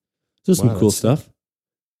runways are. So some cool stuff.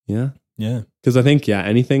 Yeah. Yeah. Because I think,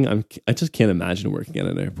 anything, I just can't imagine working at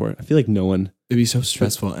an airport. I feel like no one. It'd be so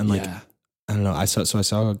stressful. And like, I don't know. I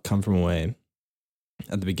saw Come From Away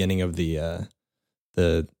at the beginning of the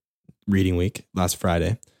reading week last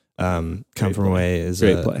Friday. Come From Away is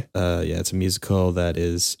great play. It's a musical that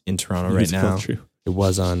is in Toronto right now. True. It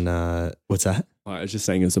was on, what's that? I was just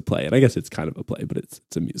saying it's a play, and I guess it's kind of a play, but it's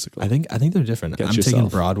a musical. I think they're different. I'm taking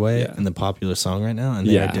Broadway and the popular song right now, and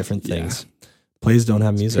they are different things. Plays don't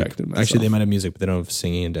have music. Actually, they might have music, but they don't have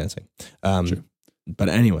singing and dancing. True. But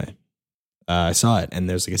anyway, I saw it, and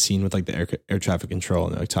there's like a scene with like the air traffic control,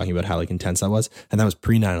 and they're like talking about how like intense that was, and that was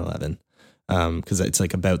pre 9/11. Because it's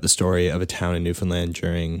like about the story of a town in Newfoundland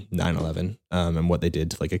during 9/11, and what they did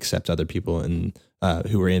to like accept other people and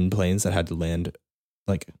who were in planes that had to land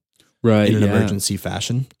like in an emergency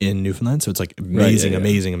fashion in Newfoundland. So it's like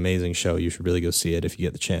amazing show. You should really go see it if you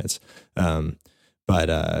get the chance. But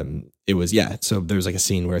it was so there's like a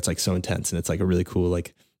scene where it's like so intense and it's like a really cool,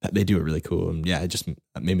 like they do it really cool. And it just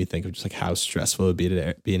made me think of just like how stressful it would be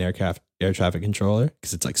to be an air traffic controller,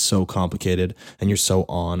 because it's like so complicated and you're so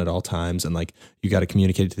on at all times, and like you got to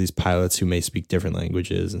communicate to these pilots who may speak different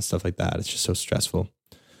languages and stuff like that. It's just so stressful.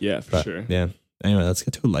 Yeah, for sure. Yeah. Anyway, let's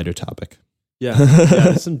get to a lighter topic.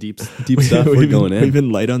 Yeah, some deep stuff we're going in. We've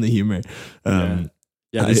been light on the humor. This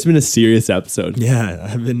has been a serious episode. Yeah,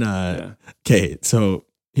 I've been okay, so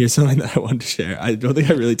here's something that I wanted to share. I don't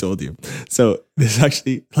think I really told you. So this is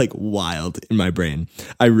actually like wild in my brain.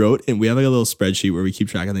 I wrote, and we have like a little spreadsheet where we keep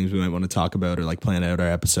track of things we might want to talk about or like plan out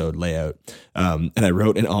our episode layout. And I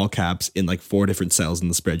wrote in all caps in like 4 different cells in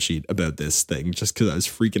the spreadsheet about this thing, just because I was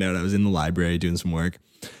freaking out. I was in the library doing some work.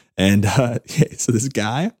 And so this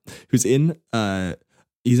guy who's in,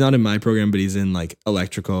 he's not in my program, but he's in like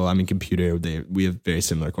electrical. I'm in computer. We have very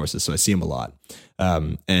similar courses, so I see him a lot.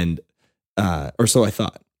 Or so I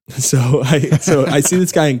thought. So I see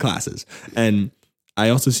this guy in classes, and I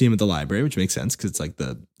also see him at the library, which makes sense because it's like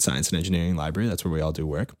the science and engineering library. That's where we all do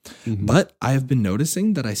work. Mm-hmm. But I have been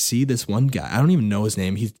noticing that I see this one guy. I don't even know his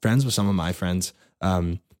name. He's friends with some of my friends.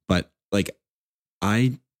 But like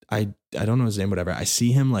I don't know his name, whatever. I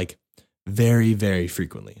see him like very, very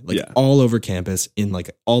frequently, like all over campus in like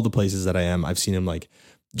all the places that I am. I've seen him like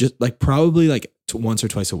just like probably like once or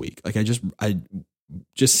twice a week. Like I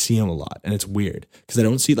just see him a lot, and it's weird because I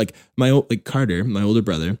don't see like Carter, my older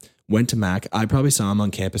brother, went to Mac. I probably saw him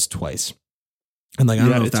on campus twice, and like I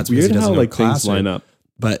don't know if that's weird because he doesn't how like class things line up.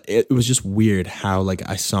 But it was just weird how like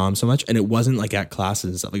I saw him so much, and it wasn't like at classes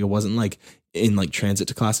and stuff. Like it wasn't like in like transit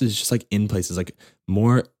to classes. It's just like in places like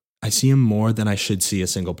more. I see him more than I should see a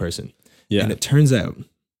single person. Yeah, and it turns out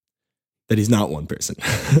that he's not one person.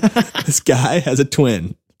 This guy has a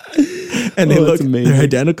twin. And they're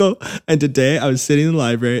identical. And today I was sitting in the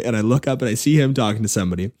library and I look up and I see him talking to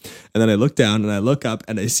somebody. And then I look down and I look up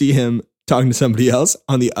and I see him talking to somebody else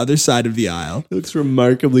on the other side of the aisle. He looks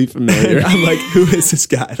remarkably familiar. And I'm like, who is this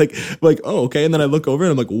guy? Like, oh, okay. And then I look over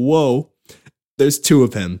and I'm like, whoa, there's 2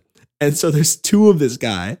 of him. And so there's two of this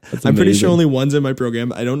guy. That's I'm pretty sure amazing. only one's in my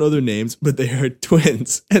program. I don't know their names, but they are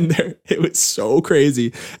twins. And it was so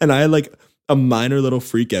crazy. And I had like a minor little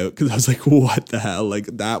freak out because I was like, what the hell? Like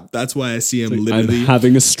that's why I see him I'm literally.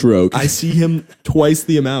 having a stroke. I see him twice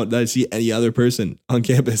the amount that I see any other person on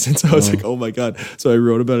campus. And so I was like, oh my God. So I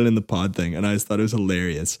wrote about it in the pod thing and I just thought it was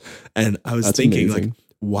hilarious. And I was That's thinking amazing. like,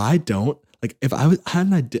 why don't, like if I had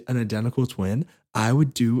an identical twin, I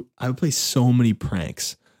would play so many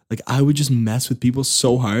pranks. Like I would just mess with people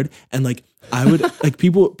so hard. And like, I would like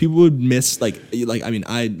people would miss I mean,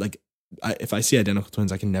 if I see identical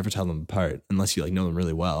twins, I can never tell them apart unless you like know them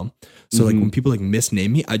really well. So like when people like misname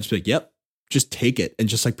me, I'd just be like, yep, just take it and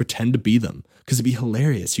just like pretend to be them. Cause it'd be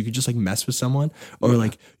hilarious. You could just like mess with someone or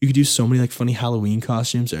like you could do so many like funny Halloween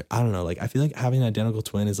costumes or I don't know. Like I feel like having an identical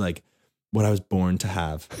twin is like what I was born to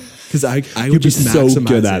have. Cause I would You'd be just so maximize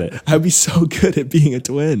good at it. I'd be so good at being a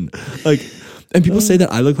twin. Like, and people say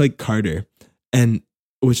that I look like Carter and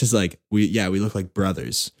which is like, we look like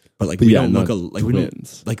brothers, but like we don't look like we don't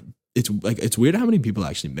twins. like it's weird how many people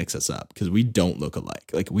actually mix us up because we don't look alike.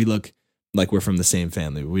 Like we look like we're from the same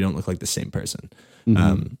family, but we don't look like the same person.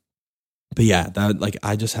 Mm-hmm. But yeah, that like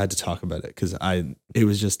I just had to talk about it because it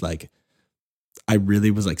was just like I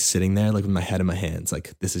really was like sitting there like with my head in my hands,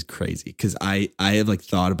 like this is crazy because I have like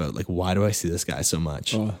thought about like why do I see this guy so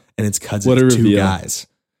much, and it's because What a it's two reveal. guys.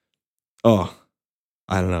 Oh,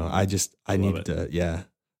 I don't know. I needed to I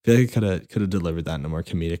feel like I could have delivered that in a more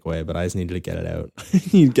comedic way, but I just needed to get it out.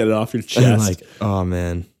 You get it off your And chest. like, oh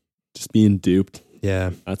man, Just being duped. yeah.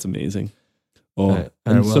 That's amazing. Oh, All right,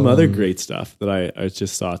 and well, some other great stuff that I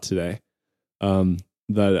just saw today.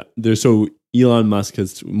 That there's so Elon Musk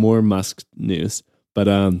has more Musk news, but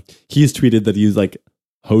he's tweeted that he's like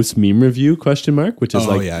host meme review ? Which is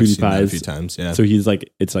like I've seen that a few PewDiePie's. times. Yeah. So he's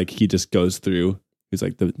like, it's like he just goes through. He's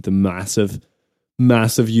like the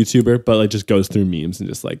massive YouTuber, but like just goes through memes and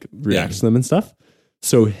just like reacts to them and stuff.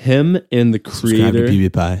 So him and the Subscribe to creator,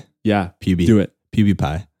 PewDiePie. yeah, PewDie. do it.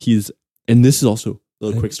 PewDiePie. And this is also a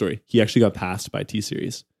little quick story. He actually got passed by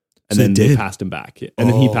T-Series. And So then they they did? passed him back. And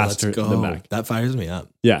then he passed let's them back. That fires me up.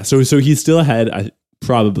 Yeah. So he's still ahead.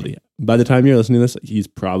 Probably. By the time you're listening to this, he's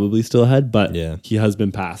probably still ahead, but Yeah. he has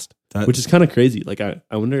been passed, That, which is kind of crazy. Like, I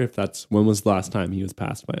wonder if when was the last time he was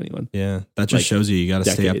passed by anyone? yeah, that just like, shows you got to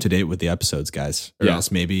stay up decade. to date with the episodes, guys, or Yeah. else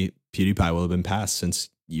maybe PewDiePie will have been passed since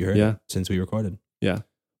you heard Yeah. it, since we recorded.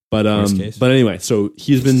 But Worst case. but anyway, so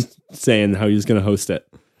he's been saying how he's going to host it.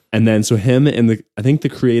 And then so him and I think the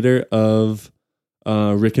creator of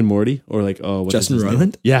Rick and Morty or like, what is Justin his name?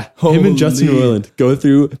 Roiland? Yeah. Him and Justin Holy. Roiland go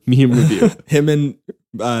through meme review. Him and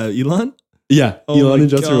Elon? Yeah, Oh Elon my and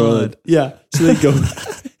Justin God. Roiland. Yeah, so they go.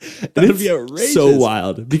 That'd And be it's outrageous. So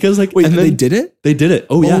wild because like, Wait, and then they did it? They did it.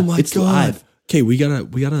 Oh yeah, my it's God. live. Okay, we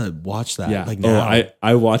gotta watch that. Yeah. Like now.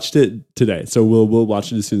 I watched it today, so we'll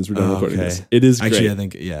watch it as soon as we're done Oh, recording okay. this. It is Actually, great. I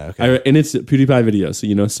think okay. And it's a PewDiePie video,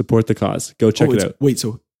 so support the cause. Go check it it's- out. Wait,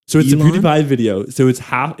 so So it's Elon? a PewDiePie video. So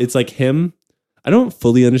it's like him. I don't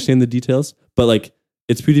fully understand the details, but like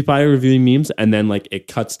it's PewDiePie reviewing memes, and then like it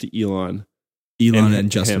cuts to Elon and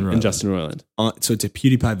Justin him Roiland. and Justin Roiland. So it's a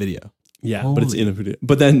PewDiePie video. Yeah, but it's Holy. in a video.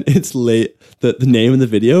 But then it's late. The name of the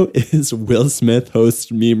video is Will Smith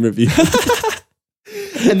hosts meme review.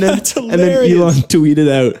 And then, That's and then hilarious. Elon tweeted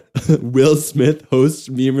out Will Smith hosts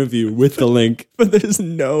meme review with the link. But there's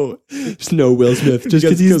no Will Smith just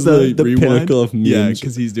because he's the pinnacle of memes. Yeah,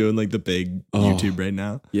 because he's doing like the big Oh. YouTube right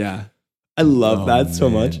now. Yeah. I love Oh, that so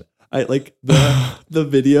man. much. I like the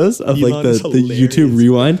videos of like Elon is the hilarious. YouTube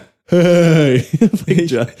rewind. Hey,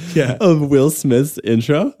 like, Yeah. of Will Smith's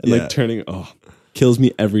intro and Yeah. like turning kills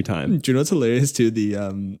me every time. Do you know what's hilarious too?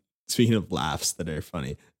 The speaking of laughs that are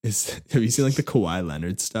funny, have you seen like the Kawhi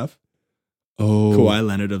Leonard stuff? Oh, Kawhi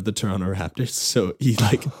Leonard of the Toronto Raptors. So he's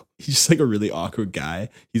just like a really awkward guy.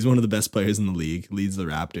 He's one of the best players in the league, leads the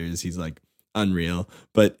Raptors. He's like unreal.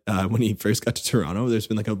 But when he first got to Toronto, there's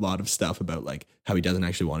been like a lot of stuff about like how he doesn't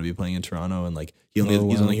actually want to be playing in Toronto, and like he's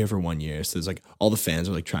only here for 1 year. So there's like all the fans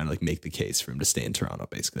are like trying to like make the case for him to stay in Toronto.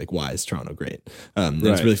 Basically, like why is Toronto great? And it's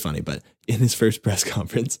Right. really funny. But in his first press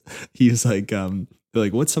conference, he was like, they're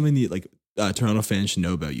like, what's something that like Toronto fans should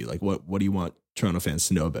know about you? Like what do you want Toronto fans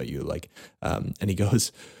to know about you? Like, and he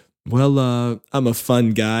goes, well, I'm a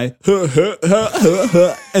fun guy.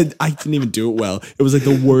 And I didn't even do it well. It was like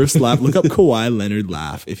the worst laugh. Look up Kawhi Leonard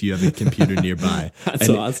laugh if you have a computer nearby. That's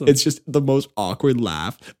And awesome. It's just the most awkward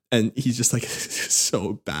laugh. And he's just like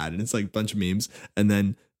so bad. And it's like a bunch of memes. And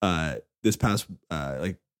then this past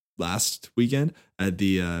like last weekend at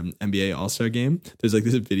the NBA All-Star game, there's like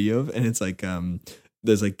this video and it's like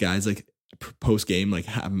there's like guys like post game like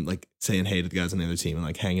having like saying hey to the guys on the other team and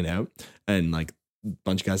like hanging out, and like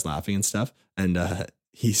bunch of guys laughing and stuff. And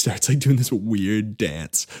he starts like doing this weird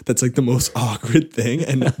dance that's like the most awkward thing.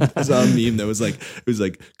 And I saw a meme that was like, it was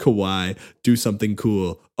like Kawhi, do something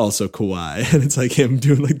cool, also Kawhi. And it's like him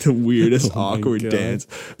doing like the weirdest awkward dance.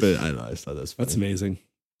 But I don't know, I just thought that was funny. That's amazing.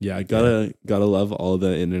 Yeah, gotta love all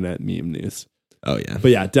the internet meme news. Oh yeah.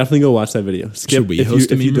 But yeah, definitely go watch that video. Skip, Should we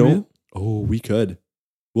host a meme review? Oh, we could.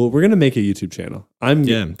 Well, we're gonna make a YouTube channel.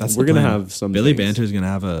 That's we're the gonna plan. have some Billy things. Banter is gonna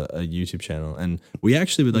have a YouTube channel, and we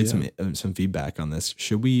actually would like some feedback on this.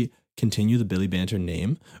 Should we continue the Billy Banter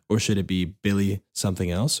name, or should it be Billy something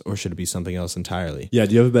else, or should it be something else entirely? Yeah,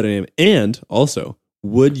 do you have a better name? And also,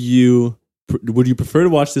 would you prefer to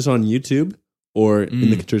watch this on YouTube or in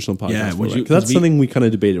the traditional podcast? Yeah, format? 'Cause that's something we kind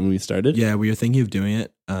of debated when we started. Yeah, we were thinking of doing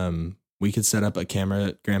it. We could set up a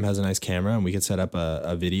camera. Graham has a nice camera, and we could set up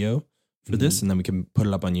a video for this, and then we can put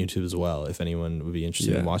it up on YouTube as well if anyone would be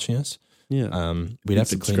interested in watching us. Yeah. We'd have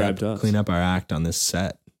to subscribe to us. clean up our act on this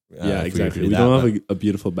set. Yeah, exactly. We We don't have a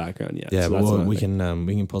beautiful background yet. Yeah, so but that's we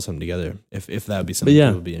can pull something together if that would be something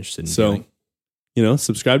people would be interested in doing. So,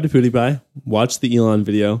 subscribe to PewDiePie, watch the Elon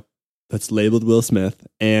video that's labeled Will Smith,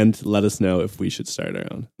 and let us know if we should start our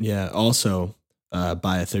own. Yeah. Also,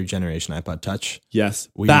 buy a 3rd generation iPod Touch. Yes,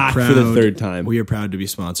 We back are for the proud- 3rd time. We are proud to be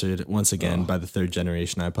sponsored once again by the 3rd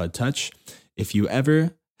generation iPod Touch. If you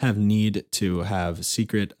ever have need to have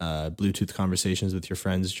secret Bluetooth conversations with your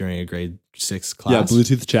friends during a grade 6 class. Yeah,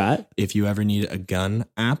 Bluetooth chat. If you ever need a gun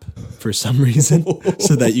app for some reason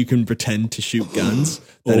so that you can pretend to shoot guns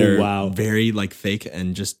that are very like fake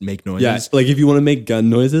and just make noises. Yeah, like if you want to make gun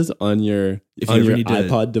noises on your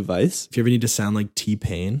iPod device. If you ever need to sound like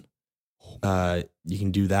T-Pain, you can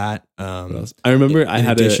do that. I remember I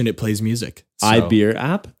had it plays music. So, iBeer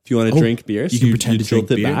app. If you want to drink beer, you can pretend to tilt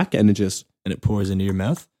drink it beer. back and it pours into your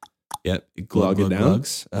mouth. Yep. Glug it down.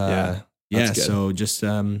 Glugs. That's good. So just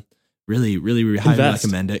really highly Invest.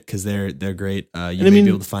 recommend it because they're great. You And may be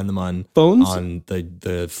able to find them on phones on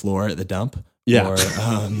the floor at the dump. Yeah. Or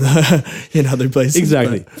in other places.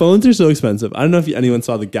 Exactly. But- Phones are so expensive. I don't know if anyone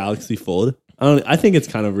saw the Galaxy Fold. I think it's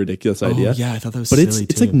kind of a ridiculous idea. Yeah, I thought that was But silly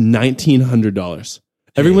it's too. like $1,900.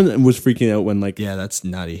 Everyone was freaking out when like Yeah, that's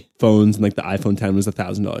nutty. phones and like the iPhone 10 was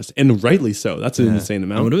 $1,000, and rightly so. That's an insane I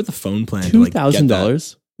amount. wonder what the phone plan to like get that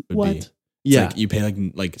 $2,000. would What? be. It's Yeah, like you pay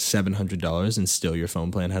like $700 and still your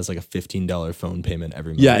phone plan has like a $15 phone payment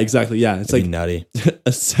every month. yeah, exactly. Yeah, it's It'd be like nutty.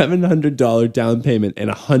 a $700 down payment and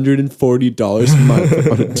 $140 a month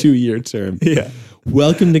on a 2-year term. Yeah.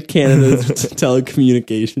 Welcome to Canada's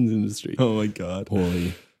telecommunications industry. Oh my god.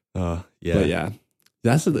 Holy. Yeah. But yeah,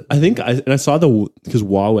 I saw because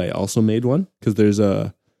Huawei also made one because there's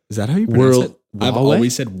a Is that how you pronounce World- it? I've Huawei?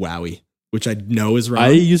 always said Wowie, which I know is wrong. I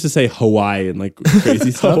used to say Hawaii and like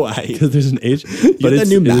crazy stuff Hawaii. because there's an H. You got that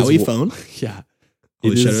new Maui phone? Yeah.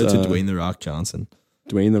 Holy It shout is, out to Dwayne the Rock Johnson.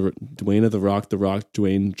 Dwayne of the Rock,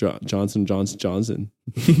 Dwayne Johnson.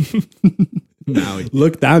 Maui.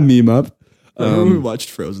 Look that meme up. Remember when we watched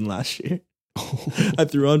Frozen last year? I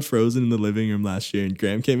threw on Frozen in the living room last year, and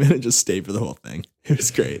Graham came in and just stayed for the whole thing. It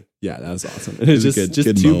was great. Yeah, that was awesome. And it was was a just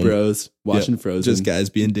good two moment. bros watching Frozen. Just guys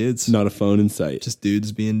being dudes. Not a phone in sight. Just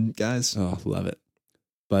dudes being guys. Oh, love it.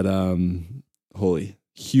 But holy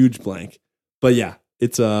huge blank. But yeah,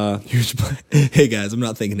 it's Huge play. Hey guys, I'm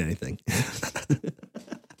not thinking anything.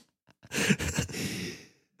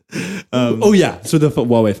 oh yeah, so the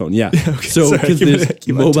Huawei phone, yeah. Okay, So sorry, because keep there's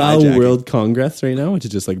on Mobile hijacking. World Congress right now, which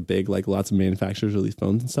is just like big, like lots of manufacturers release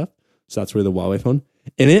phones and stuff. So that's where the Huawei phone,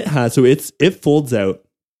 and it folds out,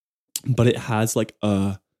 but it has like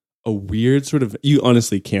a weird sort of, you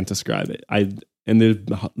honestly can't describe it. And there's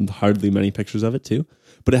hardly many pictures of it too,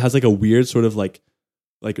 but it has like a weird sort of like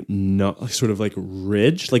not sort of like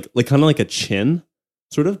ridge, like kind of like a chin,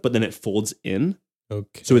 sort of, but then it folds in.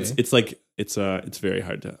 Okay. So it's very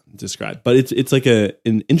hard to describe, but it's like an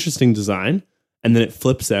interesting design, and then it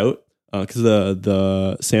flips out because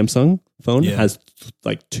the Samsung phone has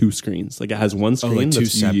like two screens. Like it has one screen like two that you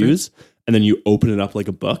separate? use, and then you open it up like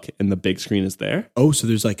a book, and the big screen is there. Oh, so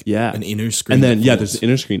there's like an inner screen. And then that there's folds. the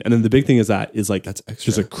inner screen, and then the big thing is like That's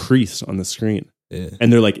extra. there's a crease on the screen, Yeah.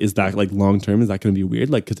 and they're like, is that like long term? Is that going to be weird?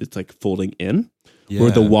 Like because it's like folding in. Yeah.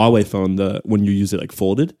 Or the Huawei phone, when you use it like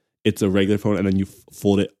folded, it's a regular phone, and then you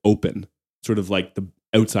fold it open, sort of like the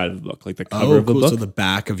outside of the book, like the cover of the cool. book. So the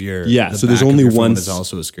back of your Yeah, the so there's back of only your phone one is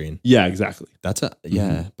also a screen. Yeah, exactly. That's but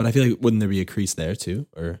I feel like wouldn't there be a crease there too?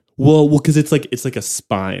 Or Well, because it's like a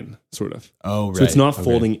spine, sort of. oh right, So it's not Okay.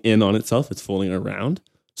 folding in on itself; it's folding around.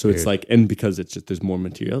 So it's Weird. like, and because it's just there's more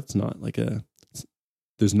material, it's not like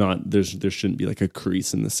there shouldn't be like a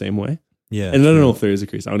crease in the same way. Yeah, And I don't true. know if there is a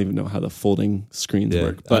crease. I don't even know how the folding screens Yeah.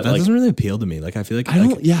 work. But that like, doesn't really appeal to me. Like I feel like I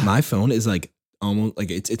don't- yeah. my phone is like almost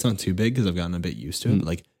like it's not too big because I've gotten a bit used to it. But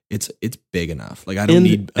like it's big enough. Like I don't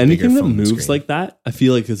need a anything bigger that phone moves screen. like that. I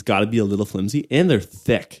feel like it's got to be a little flimsy, and they're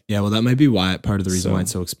thick. Yeah, well, that might be why part of the reason So- why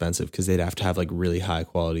it's so expensive because they'd have to have like really high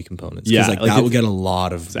quality components. Yeah, like like that it's- would get a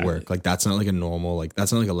lot of Exactly. work. Like that's not like a normal like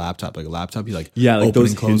that's not like a laptop. Like a laptop, you like Yeah, like open those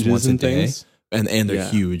and close hinges once a and day, things. and they're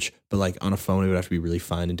Yeah. huge. But like on a phone, it would have to be really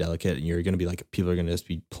fine and delicate, and you're gonna be like people are gonna just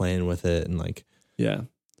be playing with it and like Yeah,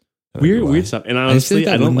 that would be why. weird stuff. And I just feel honestly, like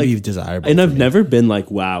that I don't wouldn't like. be desirable. And for I've me. never been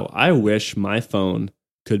like, wow, I wish my phone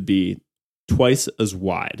could be twice as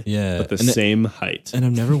wide, yeah, but the and same height. And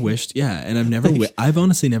I've never wished, and I've never, Like- I've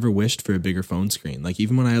honestly never wished for a bigger phone screen. Like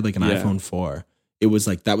even when I had like an Yeah. iPhone 4, it was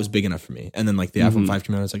like that was big enough for me. And then like the iPhone 5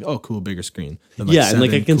 came out, I was like, oh, cool, bigger screen. Then, Yeah, and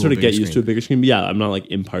like 7, I can cool, sort of bigger get used to a screen. bigger screen. But yeah, I'm not like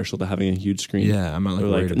impartial to having a huge screen. Yeah, I'm not like Or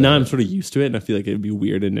worried like about now I'm it. sort of used to it, and I feel like it'd be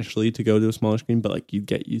weird initially to go to a smaller screen, but like you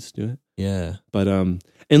get used to it. Yeah, But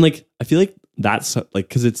and like I feel like that's like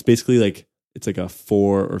because it's basically like it's like a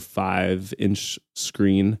 4 or 5 inch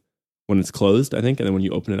screen when it's closed, I think, and then when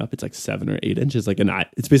you open it up, it's like 7 or 8 inches. Like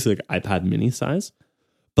it's basically like iPad Mini size.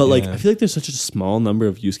 But like Yeah. I feel like there's such a small number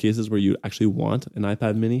of use cases where you actually want an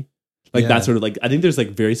iPad Mini. Like Yeah. that sort of like I think there's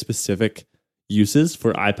like very specific uses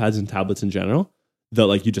for iPads and tablets in general that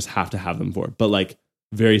like you just have to have them for. But like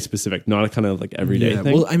very specific, not a kind of like everyday yeah.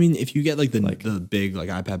 thing. Well, I mean, if you get like the Like- big like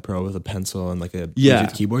iPad Pro with a pencil and like a Yeah.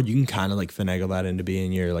 Bluetooth keyboard, you can kind of like finagle that into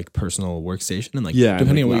being your like personal workstation and like Yeah, and,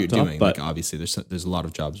 depending like, on what you're laptop, doing. but- Like obviously, there's a lot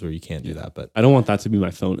of jobs where you can't do that, but I don't want that to be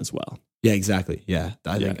my phone as well. yeah, exactly. Yeah,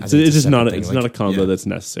 I Yeah, think so it's a just not separate it's thing. not a Like, combo yeah. that's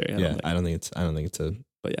necessary. I don't Yeah, think. I don't think it's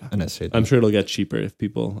But yeah, a necessary thing. I'm sure it'll get cheaper if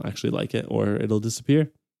people actually like it, or it'll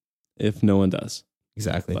disappear if no one does.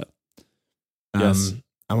 Exactly. But- Yes.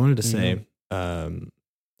 I wanted to say,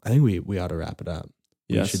 I think we ought to wrap it up.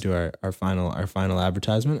 We Yes. should do our final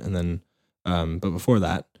advertisement, and then, but before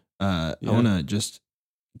that, I Yeah. want to just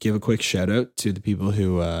give a quick shout out to the people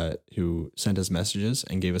who sent us messages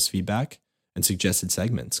and gave us feedback and suggested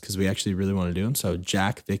segments because we actually really want to do them. So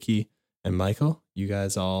Jack, Vicky, and Michael, you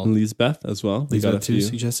guys all And Lisbeth as well. We got a too few.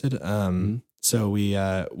 suggested. Mhm. So we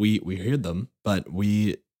heard them, but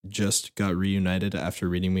we just got reunited after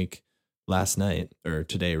reading week last night or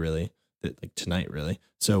today, really, like tonight, really.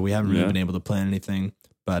 So we haven't really Yeah. been able to plan anything,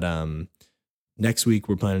 but next week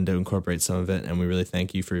we're planning to incorporate some of it, and we really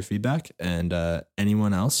thank you for your feedback. And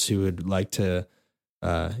anyone else who would like to,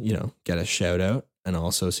 get a shout out and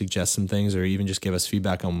also suggest some things, or even just give us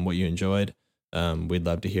feedback on what you enjoyed, we'd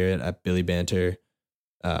love to hear it at Billy Banter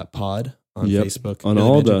Pod on Yep. Facebook, On Billy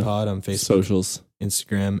all Banter the Pod on Facebook, Socials.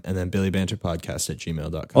 Instagram, and then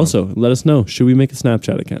billybanterpodcast@gmail.com. Also, let us know. Should we make a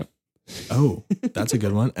Snapchat account? oh, that's a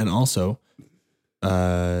good one. And also,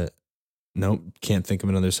 nope, can't think of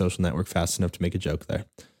another social network fast enough to make a joke there.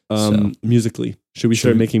 Musically. Should we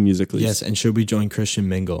start making musically? Yes, and should we join Christian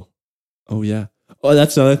Mingle? Oh yeah. Oh,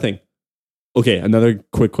 that's another thing. Okay, another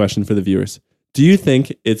quick question for the viewers. Do you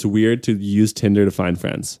think it's weird to use Tinder to find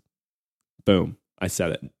friends? Boom. I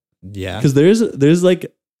said it. Yeah, Because there's okay.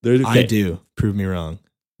 I do. Prove me wrong.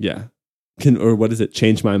 Yeah. Or what is it?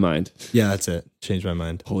 Change my mind. Yeah, that's it. Change my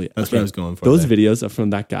mind. Holy, That's okay. what I was going for. Those there. videos are from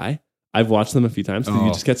that guy. I've watched them a few times. You Oh,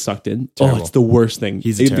 just get sucked in. terrible. Oh, it's the worst thing.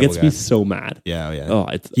 He's a it terrible gets guy. me so mad. Yeah, oh, yeah. Oh,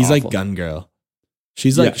 it's He's awful. like Gun Girl.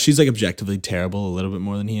 She's like Yeah. she's like objectively terrible a little bit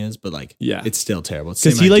more than he is, but like Yeah. it's still terrible. It's the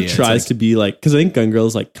Because same he like idea. It's tries to be like, because I think Gun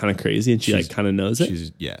Girl's like kind of crazy and she like She's- kind of knows it.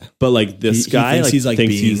 She's yeah. But like this He guy, thinks like, he's like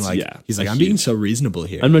thinks being he's, like yeah, he's like a I'm being huge- so reasonable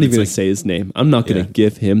here. I'm not even It's gonna like, say his name. I'm not gonna Yeah.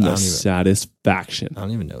 give him I the don't even- satisfaction. I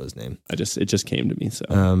don't even know his name. It just came to me. So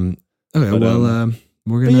Okay, But, well,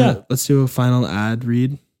 we're gonna yeah. let's do a final ad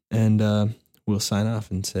read, and we'll sign off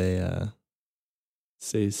and say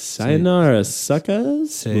say sayonara,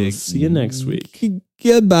 suckers. We'll see you next week.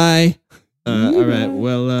 Goodbye. All right. Goodbye.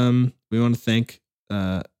 Well, we want to thank.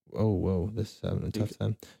 Whoa, this is having a tough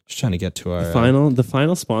time. Just trying to get to our The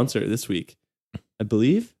final sponsor this week, I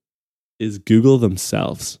believe, is Google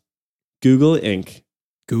themselves. Google Inc.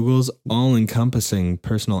 Google's all-encompassing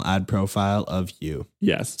personal ad profile of you.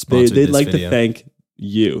 Yes, Sponsored they'd this like video. to thank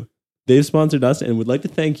you. They've sponsored us and would like to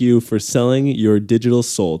thank you for selling your digital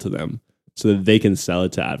soul to them so that they can sell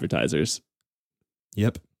it to advertisers.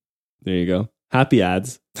 Yep. There you go. Happy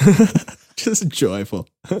ads. Just joyful.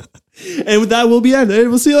 And with that, we'll be ended.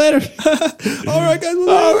 We'll see you later. All right, guys. All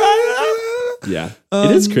right. Yeah.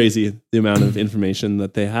 It is Um, crazy the amount of information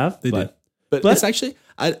that they have. They do. but But But- it's actually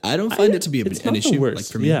I don't find it to be it's an not the issue. worst. Like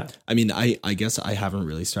for me, Yeah. I mean, I guess I haven't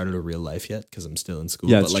really started a real life yet because I'm still in school.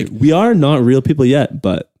 yeah, but it's like, true. We are not real people yet,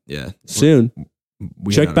 but yeah, soon.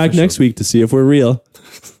 we Check are back official. next week to see if we're real.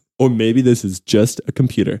 Or maybe this is just a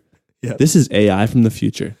computer. Yeah. This is AI from the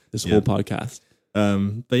future. This Yeah. whole podcast.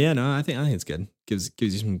 But yeah, no, I think it's good. Gives you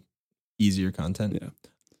some easier content. Yeah.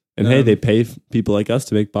 And hey, they pay people like us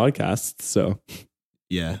to make podcasts, so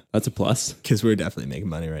yeah, that's a plus. Because we're definitely making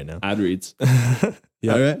money right now. Ad reads.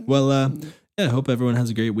 Yeah. All right. Well, yeah. Hope everyone has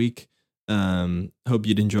a great week. Hope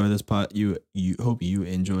you'd enjoy this You hope you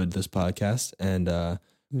enjoyed this podcast, and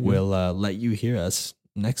we'll let you hear us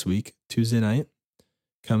next week, Tuesday night,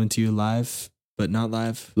 coming to you live, but not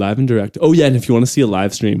live. Live and direct. Oh yeah, and if you want to see a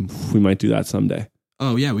live stream, we might do that someday.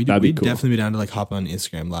 Oh yeah, we'd cool. definitely be down to like hop on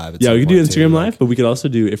Instagram live. Yeah, we could do Instagram live, but we could also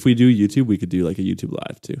do, if we do YouTube, we could do like a YouTube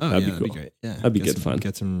live too. Oh, that'd be cool. cool. That'd be great. Yeah, that'd be good fun.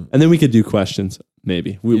 Get some, and then we could do questions.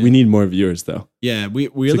 Maybe we need more viewers though. Yeah, we're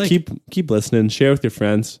so like keep listening. Share with your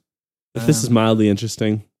friends. If this is mildly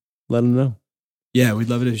interesting, let them know. Yeah, we'd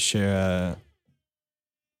love it to share.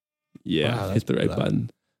 Yeah, hit the right button.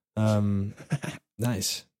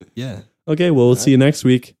 Nice. Yeah. Okay, well, we'll see you next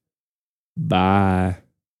week. Bye.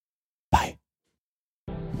 Bye.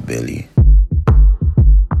 Billy.